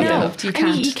self for what they loved. You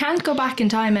can't. You can't go back in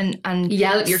time and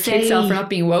yell at your kid self for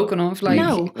not being woke enough. Like,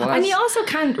 no. What? And you also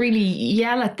can't really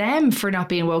yell at them for not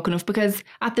being woke enough, because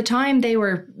at the time they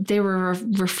were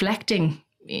reflecting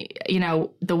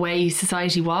the way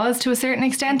society was to a certain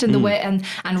extent, and the way and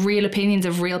real opinions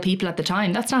of real people at the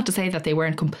time. That's not to say that they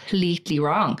weren't completely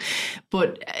wrong,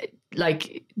 but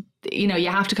you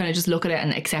have to kind of just look at it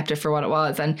and accept it for what it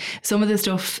was. And some of the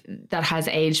stuff that has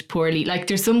aged poorly, like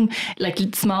there's some like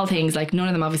small things, like none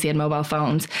of them obviously had mobile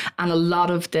phones, and a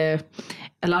lot of the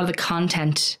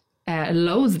content,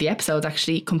 loads of the episodes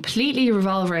actually completely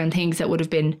revolve around things that would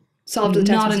have been solved with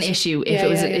not an issue if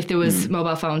if there was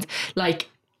mobile phones. Like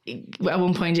at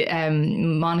one point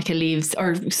Monica leaves,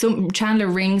 or Chandler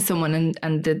rings someone,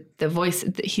 and the voice,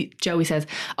 Joey says,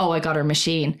 "Oh, I got her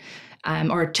machine,"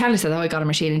 or Chandler says, "Oh, I got her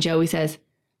machine," and Joey says,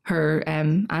 "Her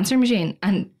answering machine,"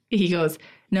 and he goes,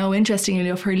 "No, interestingly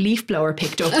enough, her leaf blower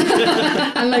picked up."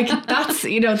 And like, that's,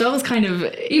 you know, those kind of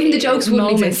even the jokes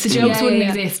wouldn't moments, exist. the jokes wouldn't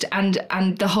exist,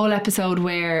 and the whole episode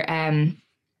where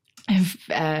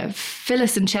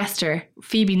Phyllis and Chester,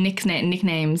 Phoebe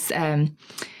nicknames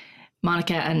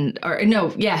Monica and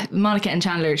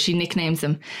Chandler, she nicknames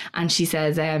them, and she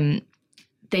says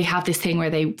they have this thing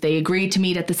where they agreed to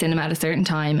meet at the cinema at a certain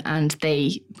time and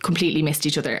they completely missed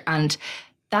each other. And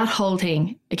that whole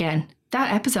thing, again,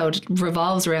 that episode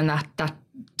revolves around that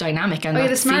dynamic and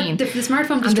that scene. The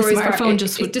smartphone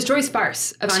destroys it destroys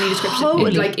farce of any description.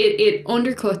 Totally. It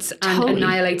undercuts and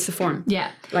annihilates the form.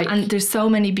 Yeah. And there's so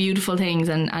many beautiful things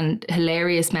and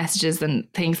hilarious messages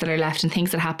and things that are left and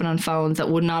things that happen on phones that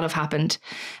would not have happened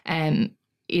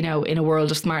you know, in a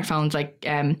world of smartphones. Like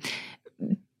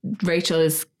Rachel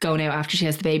is going out after she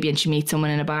has the baby and she meets someone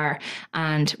in a bar,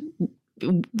 and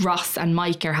Ross and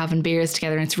Mike are having beers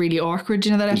together, and it's really awkward,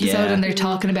 you know, that episode, and they're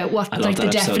talking about what like the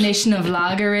definition of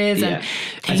lager is, and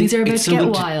things are about to get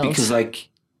wild. Because like,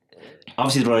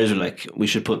 obviously the writers are like, we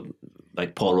should put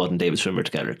like Paul Rudd and David Schwimmer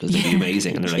together because they'd be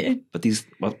amazing, and they're like, but these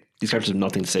characters have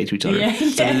nothing to say to each other, so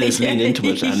they just lean into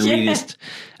it and really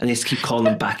just keep calling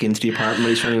them back into the apartment when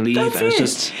he's trying to leave. That's and it's it.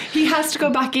 just, he has to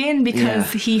go back in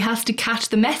because he has to catch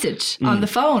the message on the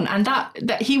phone, and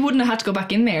that he wouldn't have had to go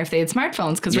back in there if they had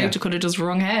smartphones, because Rachel could have just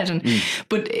rung ahead, and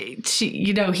but she,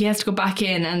 you know, he has to go back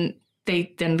in, and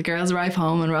then the girls arrive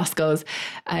home, and Ross goes,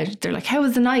 they're like, "How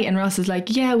was the night?" And Ross is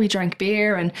like, "Yeah, we drank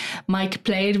beer," and Mike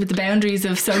played with the boundaries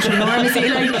of social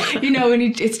normacy, like, you know, and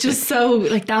it's just so,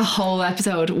 like, that whole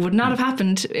episode would not have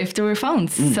happened if there were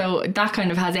phones. So that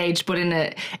kind of has aged, but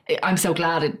I'm so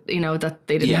glad that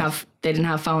they didn't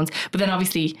have phones. But then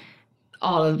obviously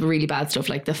all of the really bad stuff,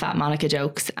 like the fat Monica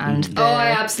jokes and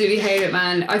I absolutely hate it,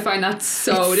 man. I find that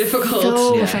so difficult,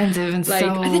 so offensive, and like,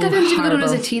 so I think I found it difficult when I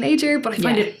was a horrible. teenager, but I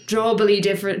find it doubly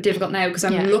difficult now, because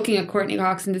I'm looking at Courtney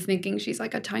Cox and just thinking she's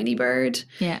like a tiny bird.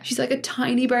 She's like a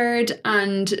tiny bird,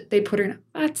 and they put her in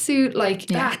a fat suit, like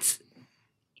that's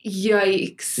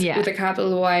yikes with a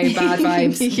capital Y. Bad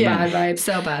vibes. Bad vibes,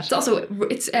 so bad. It's also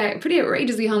pretty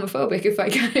outrageously homophobic, if I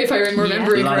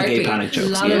remember it correctly. a lot of gay panic jokes,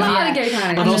 a lot of gay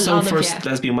panic, but also first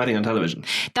lesbian wedding on television.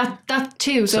 That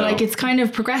too. So like, it's kind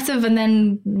of progressive and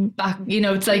then back. You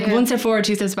know, it's like one step forward,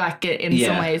 two steps back in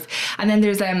some ways. And then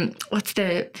there's what's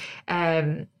the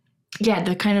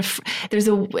the kind of, there's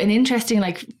an interesting,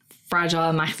 like,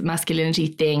 fragile masculinity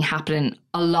thing happening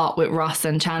a lot with Ross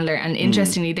and Chandler, and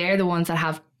interestingly they're the ones that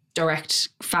have direct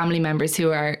family members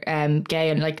who are gay,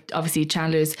 and like, obviously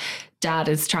Chandler's dad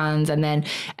is trans, and then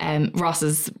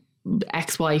Ross's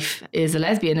ex-wife is a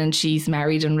lesbian and she's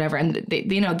married and whatever, and they,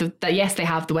 you know, yes, they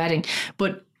have the wedding,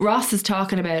 but Ross is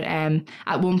talking about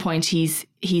at one point he's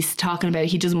talking about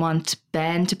he doesn't want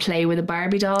Ben to play with a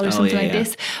Barbie doll or something like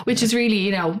this, which is really,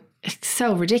 you know, it's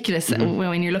so ridiculous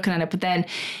when you're looking at it. But then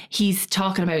he's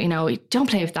talking about, you know, don't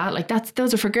play with that, like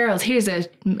those are for girls, here's a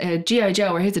G.I.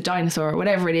 Joe, or here's a dinosaur, or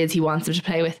whatever it is he wants them to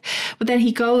play with. But then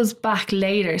he goes back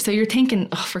later, so you're thinking,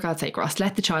 oh, for God's sake, Ross,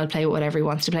 let the child play with whatever he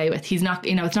wants to play with. He's not,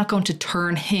 you know, it's not going to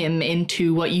turn him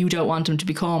into what you don't want him to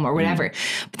become or whatever.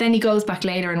 But then he goes back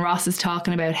later, and Ross is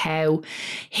talking about how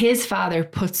his father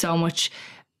put so much,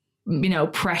 you know,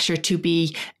 pressure to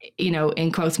be, you know,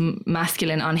 in quotes,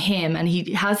 masculine on him, and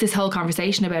he has this whole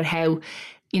conversation about how,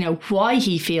 you know, why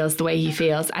he feels the way he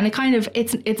feels, and it kind of,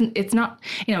 it's not,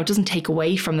 you know, it doesn't take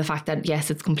away from the fact that yes,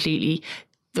 it's completely,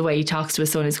 the way he talks to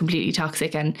his son is completely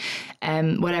toxic and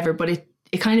whatever, but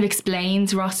it kind of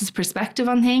explains Ross's perspective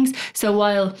on things. So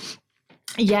while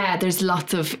there's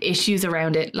lots of issues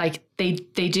around it, like they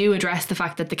do address the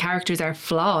fact that the characters are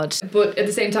flawed. But at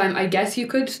the same time, I guess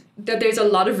that there's a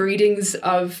lot of readings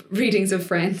of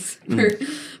Friends,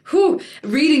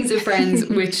 readings of Friends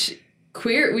which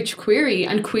query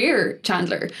and queer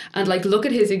Chandler, and like look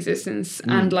at his existence,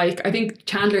 and like I think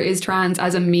Chandler is trans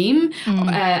as a meme,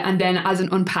 and then as an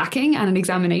unpacking and an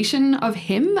examination of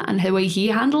him and the way he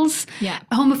handles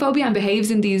homophobia and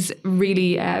behaves in these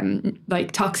really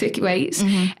like toxic ways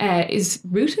is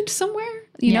rooted somewhere,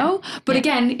 you know, but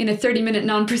again, in a 30-minute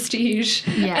non-prestige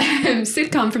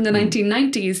sitcom from the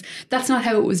 1990s, that's not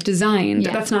how it was designed.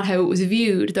 That's not how it was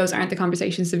viewed. Those aren't the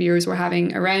conversations the viewers were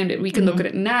having around it. We can look at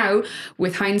it now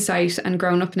with hindsight and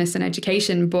grown-upness and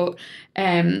education, but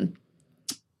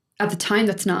at the time,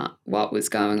 that's not what was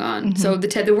going on. So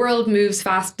the world moves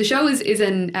fast. The show is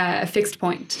a fixed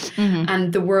point,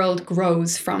 and the world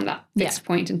grows from that fixed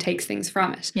point and takes things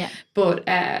from it. But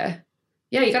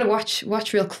yeah, you got to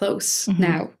watch real close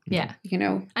now. Yeah. You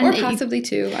know, And or passively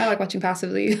too. I like watching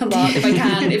passively a lot if I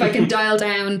can. If I can dial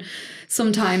down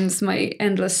sometimes my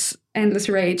endless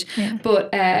rage. Yeah. But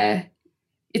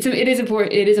it is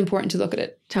important to look at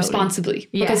it responsibly,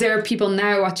 because there are people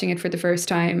now watching it for the first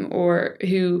time or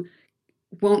who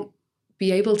won't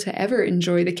be able to ever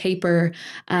enjoy the caper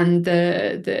and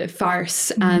the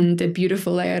farce and the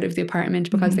beautiful layout of the apartment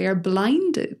because they are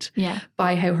blinded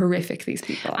by how horrific these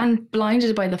people are. And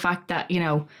blinded by the fact that, you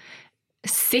know,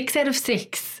 6 out of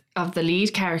 6 of the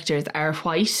lead characters are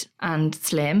white and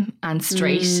slim and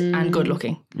straight and good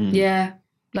looking. Yeah.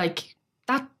 Like,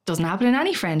 that doesn't happen in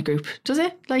any friend group, does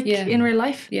it? Like, in real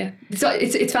life? Yeah. So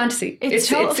it's fantasy. It's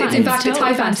fantasy. in fact, it's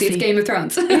high fantasy. It's Game of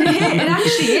Thrones. It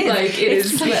actually is. Like,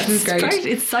 it's great.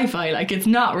 It's sci-fi. Like, it's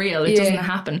not real. It doesn't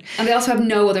happen. And they also have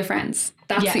no other friends.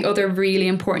 That's the other really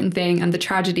important thing. And the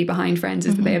tragedy behind Friends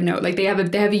is that they have they have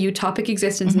a utopic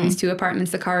existence in these 2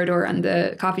 apartments, the corridor and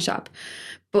the coffee shop.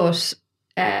 But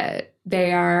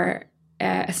they are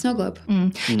a snow globe.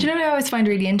 Do you know what I always find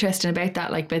really interesting about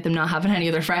that? Like, about them not having any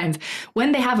other friends.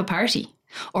 When they have a party,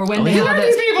 or when they have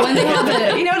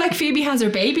a, you know, like Phoebe has her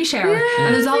baby shower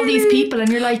and there's all these people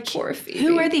and you're like, poor Phoebe.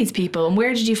 Who are these people and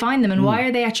where did you find them and why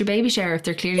are they at your baby shower if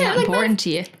they're clearly not important to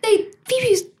you?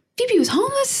 Phoebe was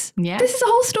homeless. Yeah. This is a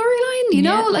whole storyline, you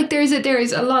know? Like, there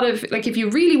is a lot of, like, if you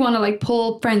really want to, like,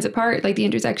 pull Friends apart, like, the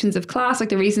intersections of class, like,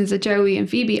 the reasons that Joey and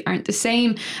Phoebe aren't the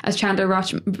same as Chandler,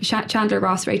 Ross,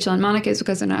 Rachel and Monica is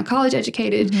because they're not college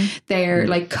educated. They're,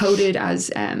 like, coded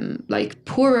as, like,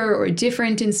 poorer or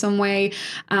different in some way.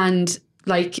 And,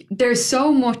 like, there's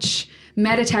so much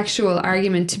metatextual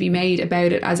argument to be made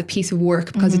about it as a piece of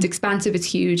work because it's expansive, it's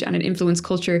huge, and it influenced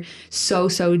culture so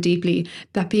deeply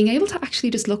that being able to actually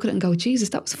just look at it and go, Jesus,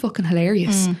 that was fucking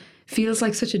hilarious, feels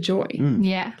like such a joy.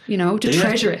 Yeah. You know, to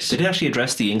treasure it. They did actually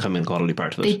address the income inequality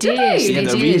part of it. They did. Yeah,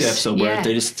 the did. read episode where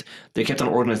they kept on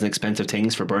organising expensive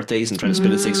things for birthdays and trying to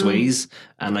split it 6 ways.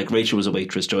 And like Rachel was a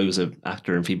waitress, Joey was an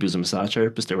actor, and Phoebe was a massage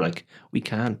therapist. They were like, we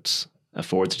can't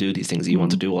afford to do these things that you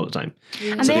want to do all the time.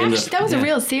 And so that was a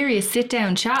real serious sit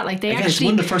down chat. Like, they it's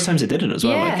one of the first times they did it as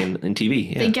well, like in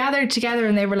TV. They gathered together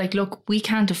and they were like, look, we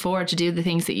can't afford to do the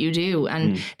things that you do.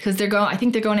 And because I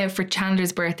think they're going out for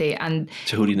Chandler's birthday and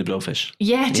to Hootie and the Blowfish.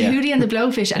 Yeah, to Hootie and the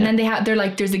Blowfish. And then they're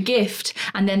like, there's a gift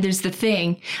and then there's the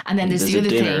thing and then there's the other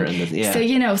thing. So,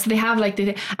 you know, so they have like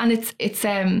and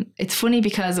it's funny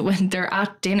because when they're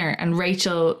at dinner and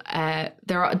Rachel,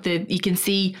 you can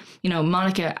see, you know,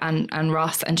 Monica and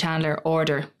Ross and Chandler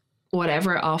order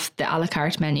whatever off the a la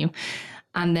carte menu,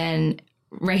 and then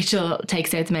Rachel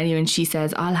takes out the menu and she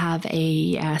says, I'll have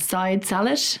a side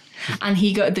salad, and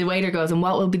the waiter goes, and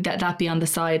what will that be on the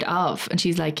side of? And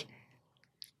she's like,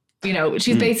 you know,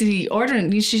 she's basically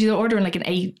ordering like an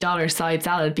 $8 side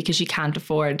salad because she can't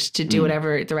afford to do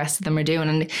whatever the rest of them are doing.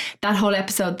 And that whole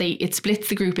episode, it splits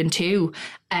the group in 2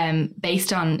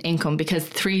 based on income, because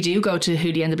 3 do go to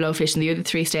Hootie and the Blowfish and the other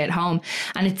 3 stay at home.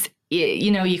 And it's,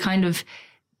 you know,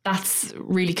 that's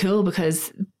really cool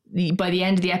because by the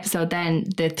end of the episode then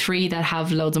the 3 that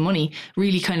have loads of money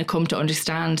really kind of come to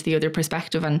understand the other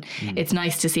perspective. And it's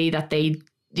nice to see that they,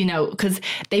 you know, because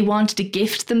they wanted to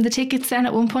gift them the tickets then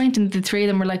at one point, and the 3 of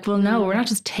them were like, well, no, we're not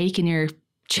just taking your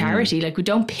charity, like, we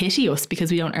don't pity us because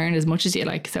we don't earn as much as you.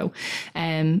 Like, so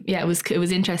it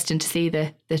was interesting to see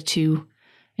the 2,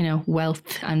 you know,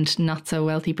 wealth and not so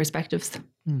wealthy perspectives.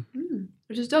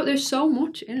 There's so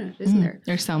much in it, isn't there?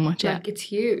 There's so much, like, it's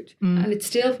huge and it's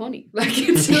still funny. Like,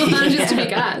 it still manages to be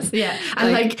gas. Yeah.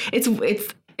 And like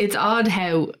it's odd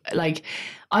how, like,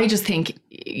 I just think,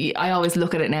 I always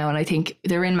look at it now and I think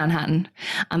they're in Manhattan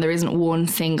and there isn't one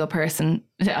single person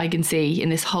that I can see in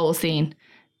this whole scene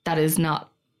that is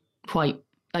not white.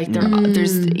 Like,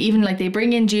 there's even, like, they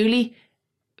bring in Julie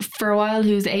for a while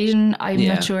who's Asian. I'm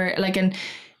not sure. Like,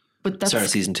 but that's start of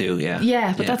season 2,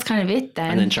 yeah, but that's kind of it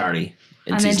then. And then Charlie.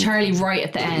 And then Charlie right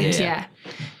at the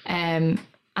end,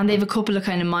 and they have a couple of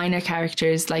kind of minor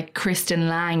characters, like Kristen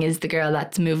Lang is the girl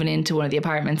that's moving into one of the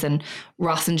apartments, and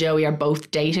Ross and Joey are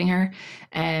both dating her.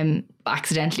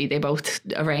 Accidentally, they both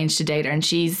arranged to date her, and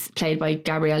she's played by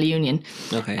Gabrielle Union.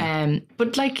 Okay.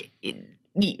 But like,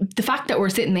 the fact that we're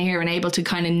sitting there and able to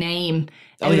kind of name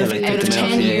out of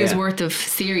 10 years worth of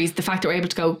series, the fact that we're able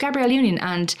to go Gabrielle Union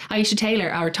and Aisha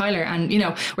Taylor or Tyler, and, you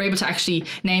know, we're able to actually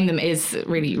name them is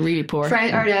really, really poor.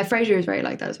 Frasier is very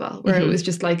like that as well, where it was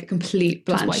just like a complete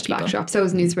blanched backdrop. So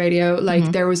was News Radio.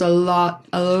 Like, there was a lot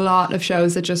of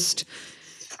shows that just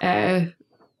a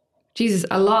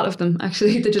lot of them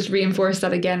actually that just reinforce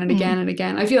that again and again and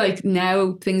again. I feel like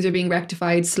now things are being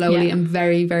rectified slowly and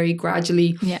very, very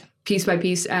gradually, piece by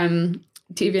piece.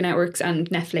 TV networks and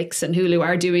Netflix and Hulu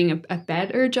are doing a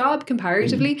better job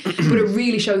comparatively, but it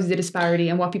really shows the disparity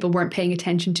and what people weren't paying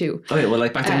attention to. Okay, well,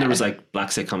 like back then there was like black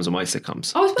sitcoms and white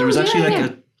sitcoms. Oh, I suppose, there was actually yeah.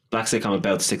 a black sitcom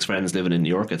about 6 friends living in New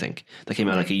York, I think. That came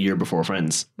out like a year before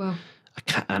Friends. Wow.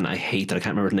 I hate that I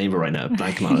can't remember the name of it right now,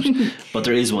 blanking on it. But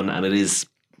there is one, and it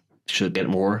should get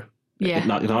more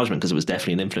acknowledgement because it was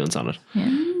definitely an influence on it.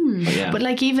 Yeah. But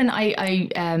like even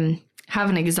I have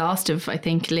an exhaustive, I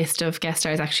think, list of guest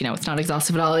stars. Actually, no, it's not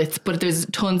exhaustive at all. But there's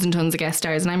tons and tons of guest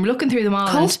stars, and I'm looking through them all.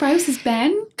 Cole Sprouse is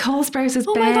Ben. Cole Sprouse is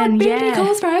Oh Ben. my God, baby, yeah.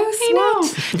 Cole Sprouse. I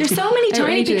know. There's so many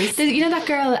tiny. Outrageous. You know that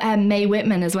girl Mae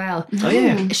Whitman as well. Oh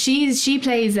yeah. She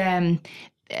plays.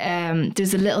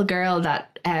 There's a little girl that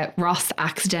Ross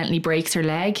accidentally breaks her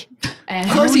leg. Of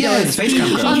course he does. The Space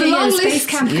Camp Girl. On the long Space list,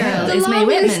 Camp Girl the is Mae long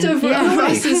Whitman. list of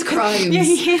Ross's crimes. Yeah,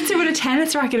 he hits her with a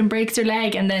tennis racket and breaks her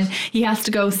leg, and then he has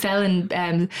to go selling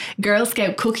Girl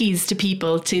Scout cookies to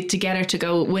people to get her to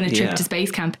go win a trip to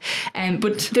Space Camp.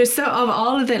 But there's of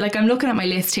all of it. Like I'm looking at my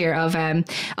list here of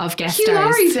guest Hugh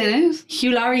stars. Laurie's in it.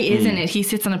 Hugh Laurie is in it. He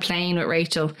sits on a plane with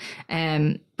Rachel.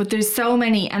 But there's so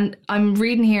many, and I'm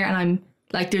reading here, and I'm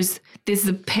like, this is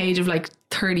a page of like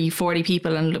 30, 40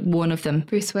 people, and one of them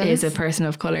Bruce Willis. is a person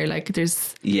of colour. Like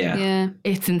there's, Yeah.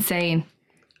 it's insane.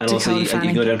 And also, Dakota you can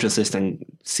Fanning. go down to this list and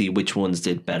see which ones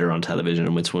did better on television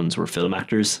and which ones were film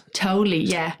actors. Totally,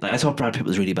 yeah. Like, I thought Brad Pitt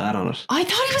was really bad on it. I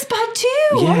thought he was bad too.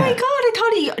 Oh Yeah. my God, I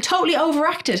thought he totally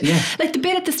overacted. Yeah. Like the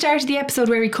bit at the start of the episode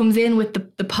where he comes in with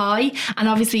the pie, and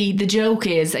obviously the joke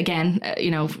is, again,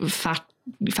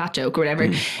 fat joke or whatever,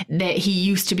 that he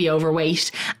used to be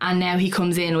overweight, and now he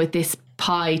comes in with this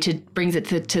pie brings it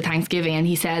to Thanksgiving, and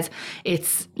he says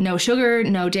it's no sugar,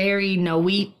 no dairy, no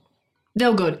wheat,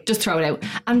 no good, just throw it out.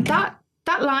 And that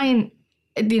line,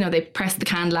 they press the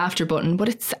canned laughter button, but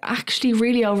it's actually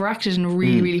really overacted and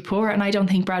really, really poor. And I don't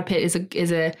think Brad Pitt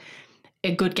is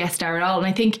a good guest star at all. And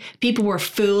I think people were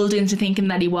fooled into thinking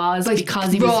that he was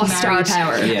because he raw was married. star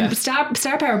power. Yeah.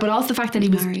 Star power, but also the fact that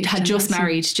he had just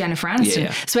married Jennifer Aniston.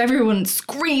 Yeah. So everyone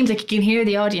screams, like you can hear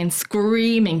the audience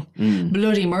screaming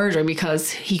bloody murder because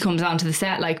he comes onto the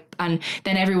set, and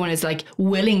then everyone is like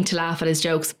willing to laugh at his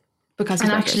jokes. Because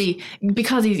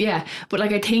Because he's but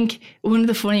like I think one of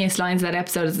the funniest lines of that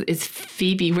episode is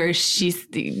Phoebe, where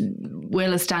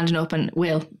Will is standing up, and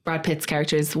Brad Pitt's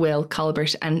character is Will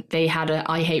Colbert, and they had a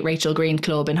I Hate Rachel Green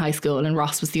club in high school, and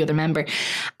Ross was the other member,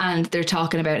 and they're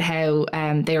talking about how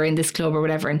they were in this club or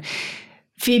whatever, and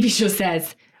Phoebe just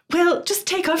says, well, just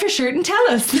take off your shirt and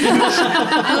tell us.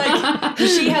 Like,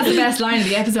 she has the best line of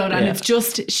the episode, and it's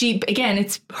just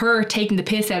it's her taking the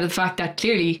piss out of the fact that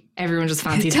clearly everyone just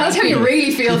fancies. Tell us how you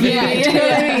really feel, Phoebe. Yeah, you know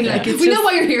what I mean? Like, we know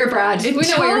why you're here, Brad. We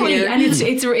know why you're here. And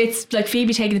it's like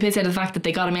Phoebe taking the piss out of the fact that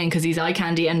they got him in because he's eye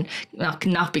candy and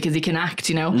not because he can act,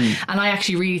 And I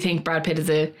actually really think Brad Pitt is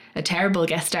a terrible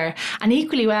guest star. And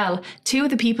equally well, two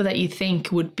of the people that you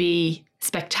think would be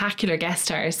spectacular guest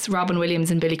stars, Robin Williams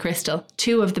and Billy Crystal,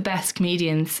 two of the best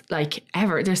comedians like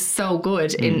ever. They're so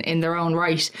good in their own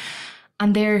right,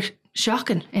 and they're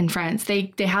shocking in France.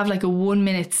 They have like a 1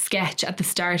 minute sketch at the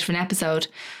start of an episode,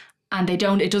 and it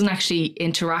doesn't actually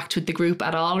interact with the group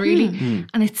at all, really.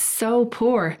 And it's so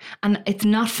poor, and it's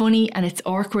not funny, and it's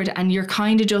awkward, and you're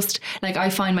kind of just like, I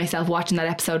find myself watching that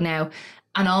episode now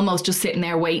and almost just sitting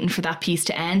there waiting for that piece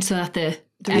to end so that the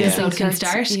episode can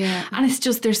start. And it's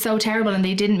just, they're so terrible, and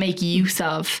they didn't make use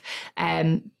of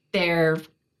their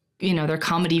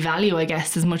comedy value, I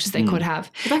guess, as much as they could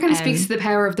have. But that kind of speaks to the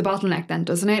power of the bottleneck then,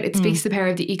 doesn't it? It speaks to the power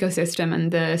of the ecosystem and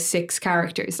the 6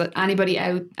 characters, that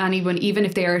anyone, even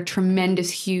if they are a tremendous,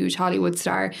 huge Hollywood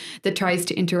star that tries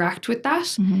to interact with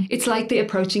that, it's like the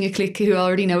approaching a clique who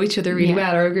already know each other really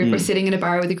well, or a group, or sitting in a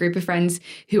bar with a group of friends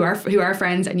who are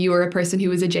friends, and you are a person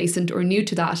who is adjacent or new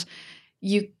to that.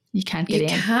 You can't get in.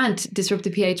 You can't disrupt the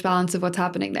pH balance of what's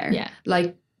happening there. Yeah.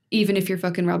 Like, even if you're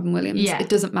fucking Robin Williams, Yeah. it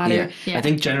doesn't matter. Yeah. I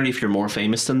think generally if you're more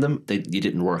famous than them, you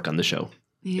didn't work on the show.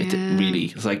 Yeah.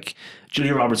 It's like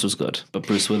Julia Roberts was good, but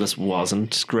Bruce Willis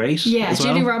wasn't great. Yeah, as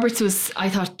well. I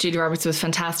thought Julia Roberts was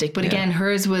fantastic, but again,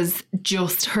 hers was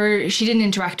just her. She didn't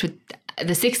interact with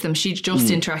the 6 of them. She just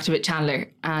interacted with Chandler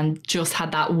and just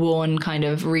had that one kind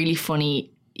of really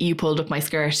funny, you pulled up my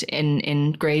skirt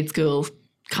in grade school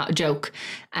joke,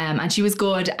 and she was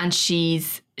good, and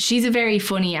she's a very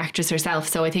funny actress herself,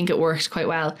 so I think it worked quite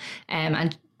well.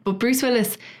 But Bruce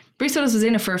Willis was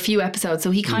in it for a few episodes, so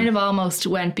he kind of almost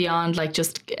went beyond like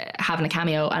just having a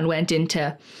cameo and went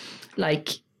into like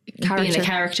being a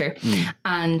character.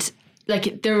 And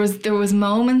like there was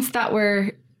moments that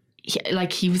were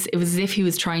it was as if he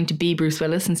was trying to be Bruce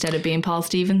Willis instead of being Paul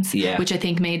Stevens, which I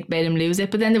think made him lose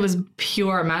it. But then there was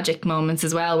pure magic moments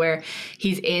as well, where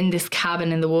he's in this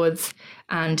cabin in the woods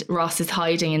and Ross is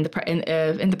hiding in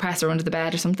the press or under the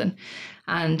bed or something,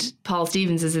 and Paul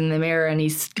Stevens is in the mirror and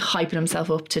he's hyping himself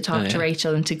up to talk to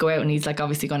Rachel and to go out, and he's like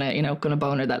obviously gonna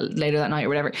bone her that later that night or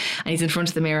whatever, and he's in front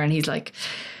of the mirror and he's like,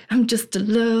 I'm just a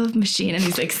love machine, and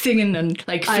he's like singing and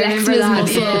like flexing his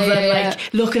muscles and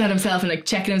like looking at himself and like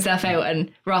checking himself out, and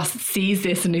Ross sees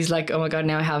this and he's like, oh my god,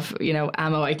 now I have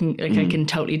ammo, I can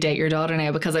totally date your daughter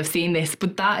now because I've seen this.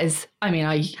 But that is, and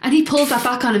he pulls that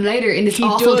back on him later in this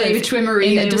awful David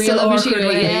Schwimmer-y in a real love machine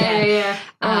way.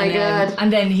 Oh my god.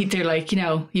 And then they're like,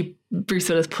 Bruce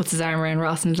Willis puts his arm around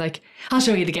Ross and is like, I'll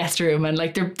show you the guest room, and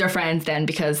like they're friends then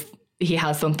because he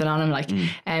has something on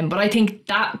him, but I think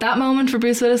that moment for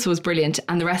Bruce Willis was brilliant,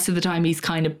 and the rest of the time he's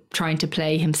kind of trying to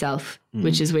play himself,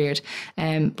 which is weird.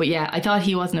 But yeah, I thought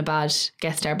he wasn't a bad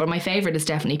guest star, but my favourite is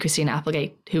definitely Christina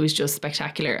Applegate, who is just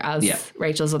spectacular as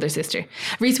Rachel's other sister.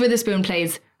 Reese Witherspoon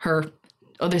plays her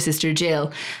other sister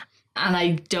Jill, and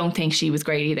I don't think she was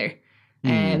great either.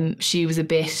 She was a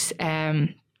bit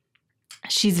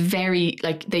she's very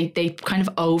like they kind of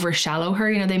over shallow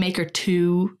her, they make her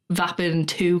too vapid and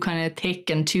too kind of thick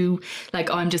and too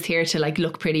like, I'm just here to like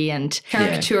look pretty and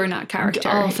caricature, not character.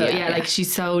 Also, like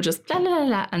she's so just la la la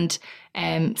la,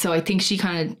 and so I think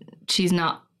she's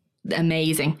not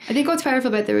amazing. I think what's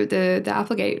powerful about the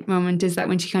Applegate moment is that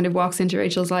when she kind of walks into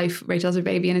Rachel's life, Rachel's her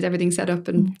baby and has everything set up,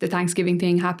 and the Thanksgiving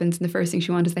thing happens, and the first thing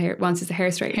she wants is the hair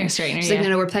straightener. She's like,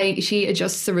 no, we're playing. She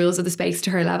adjusts the rules of the space to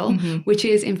her level, which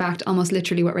is in fact almost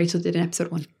literally what Rachel did in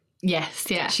episode 1. Yes,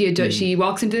 yeah. She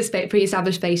walks into the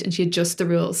pre-established space and she adjusts the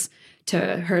rules to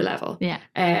her level. Yeah.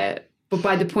 But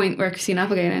by the point where Christina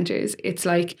Applegate enters, it's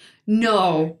like,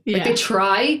 no, like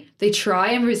they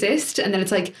try and resist, and then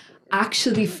it's like,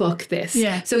 actually fuck this.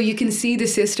 Yeah. So you can see the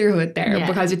sisterhood there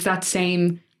because it's that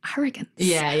same arrogance.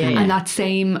 And that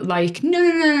same like,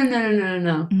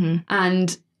 no.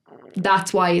 And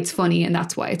that's why it's funny and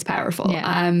that's why it's powerful.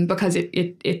 Because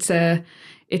it's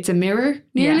a mirror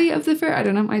nearly of the first. I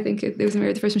don't know. I think it was a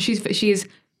mirror of the first one. She's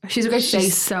a great face.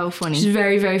 She's so funny. She's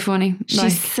very, very funny.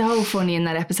 She's so funny in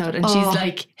that episode, and she's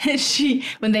like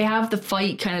when they have the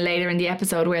fight kind of later in the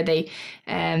episode where they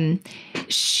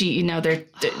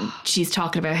she's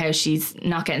talking about how she's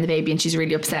not getting the baby and she's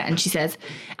really upset, and she says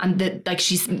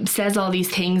she says all these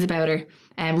things about her,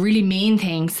 really mean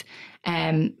things,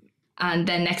 and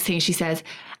then next thing she says,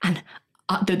 and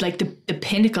the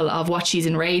pinnacle of what she's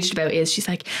enraged about is she's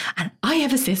like, and I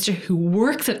have a sister who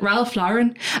works at Ralph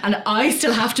Lauren and I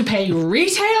still have to pay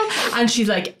retail, and she's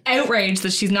like outraged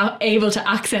that she's not able to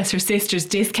access her sister's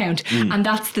discount, and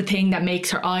that's the thing that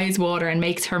makes her eyes water and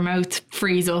makes her mouth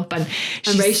freeze up, and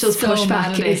Rachel's so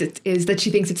pushback is that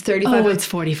she thinks it's 35. Oh, it's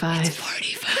 45. It's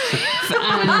 45.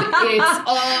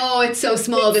 And it's so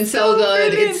small and so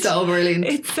good. Brilliant. It's so brilliant.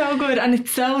 It's so good, and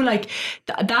it's so like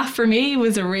that for me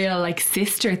was a real like sister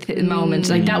moment.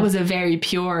 Like that was a very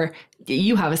pure,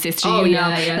 you have a sister,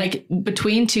 like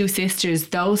between two sisters,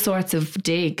 those sorts of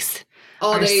digs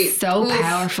are so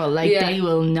powerful. Like they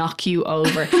will knock you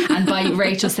over. And by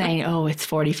Rachel saying, oh, it's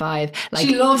 45, like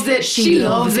she loves it. She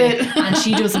loves it. And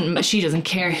she doesn't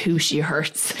care who she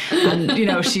hurts. And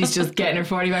she's just getting her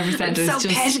 45%. It's so just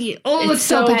petty. It's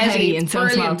so petty and so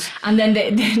small. And then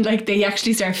they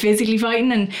actually start physically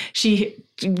fighting, and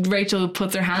Rachel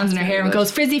puts her hands in her hair and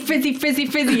goes frizzy, frizzy, frizzy,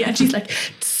 frizzy, and she's like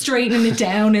straightening it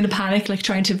down in a panic, like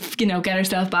trying to get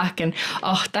herself back. And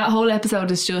that whole episode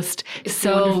is just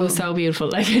so beautiful.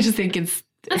 Like I just think it's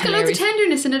got loads of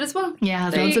tenderness in it as well. Yeah,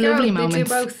 it has loads of lovely moments. They do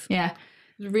both. Yeah.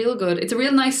 Real good. It's a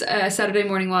real nice Saturday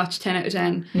morning watch, 10 out of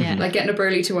 10. Yeah. Like getting up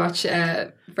early to watch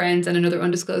Friends and another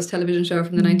undisclosed television show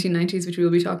from the 1990s, which we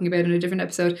will be talking about in a different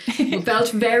episode. It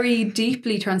felt very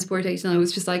deeply transportational. I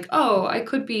was just like, I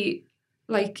could be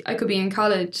in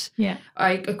college. Yeah.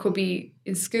 I could be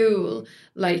in school.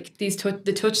 Like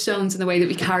the touchstones and the way that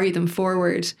we carry them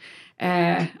forward.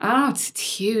 It's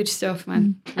huge stuff,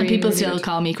 man. And really, people really still good.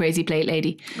 call me Crazy Plate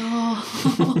Lady.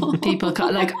 Oh. People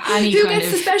call like any Who kind gets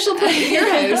of the special plate in your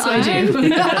house? I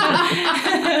do.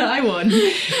 I won.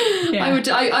 Yeah.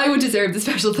 I would deserve the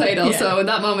special plate also. In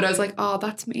that moment I was like,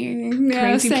 that's me.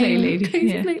 Crazy Plate Lady.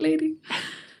 Crazy Plate Lady.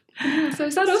 So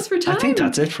is that us for time? I think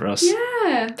that's it for us.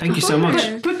 Yeah. Thank you so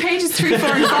much. But pages 3, 4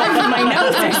 and 5 of my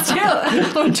notes are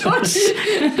still untouched.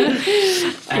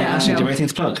 Ashley, do you have anything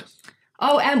to plug?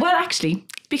 Oh, well, actually,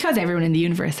 because everyone in the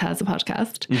universe has a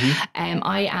podcast,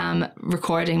 I am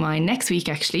recording mine next week,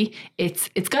 actually.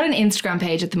 It's got an Instagram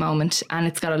page at the moment, and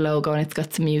it's got a logo, and it's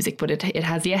got some music, but it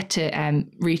has yet to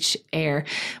reach air.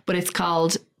 But it's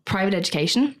called Private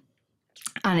Education.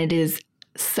 and it is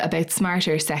about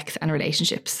smarter sex and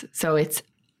relationships. So it's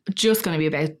just going to be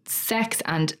about sex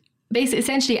and basically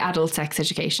essentially adult sex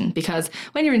education, because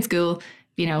when you're in school,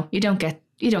 you know, you don't get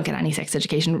any sex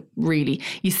education really.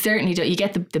 You certainly don't. You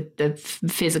get the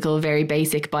physical, very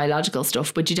basic biological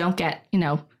stuff, but you don't get, you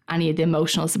know, any of the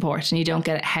emotional support, and you don't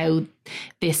get how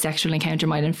this sexual encounter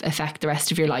might affect the rest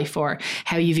of your life, or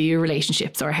how you view your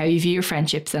relationships, or how you view your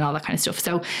friendships and all that kind of stuff.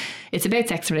 So it's about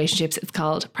sex and relationships. It's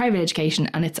called Private Education,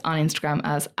 and it's on Instagram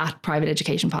as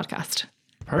 @PrivateEducationPodcast.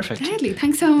 Perfect. Deadly.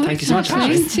 Thanks so much. Thank you so much.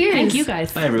 Cheers. Thank you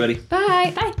guys. Bye, everybody.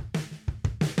 Bye. Bye.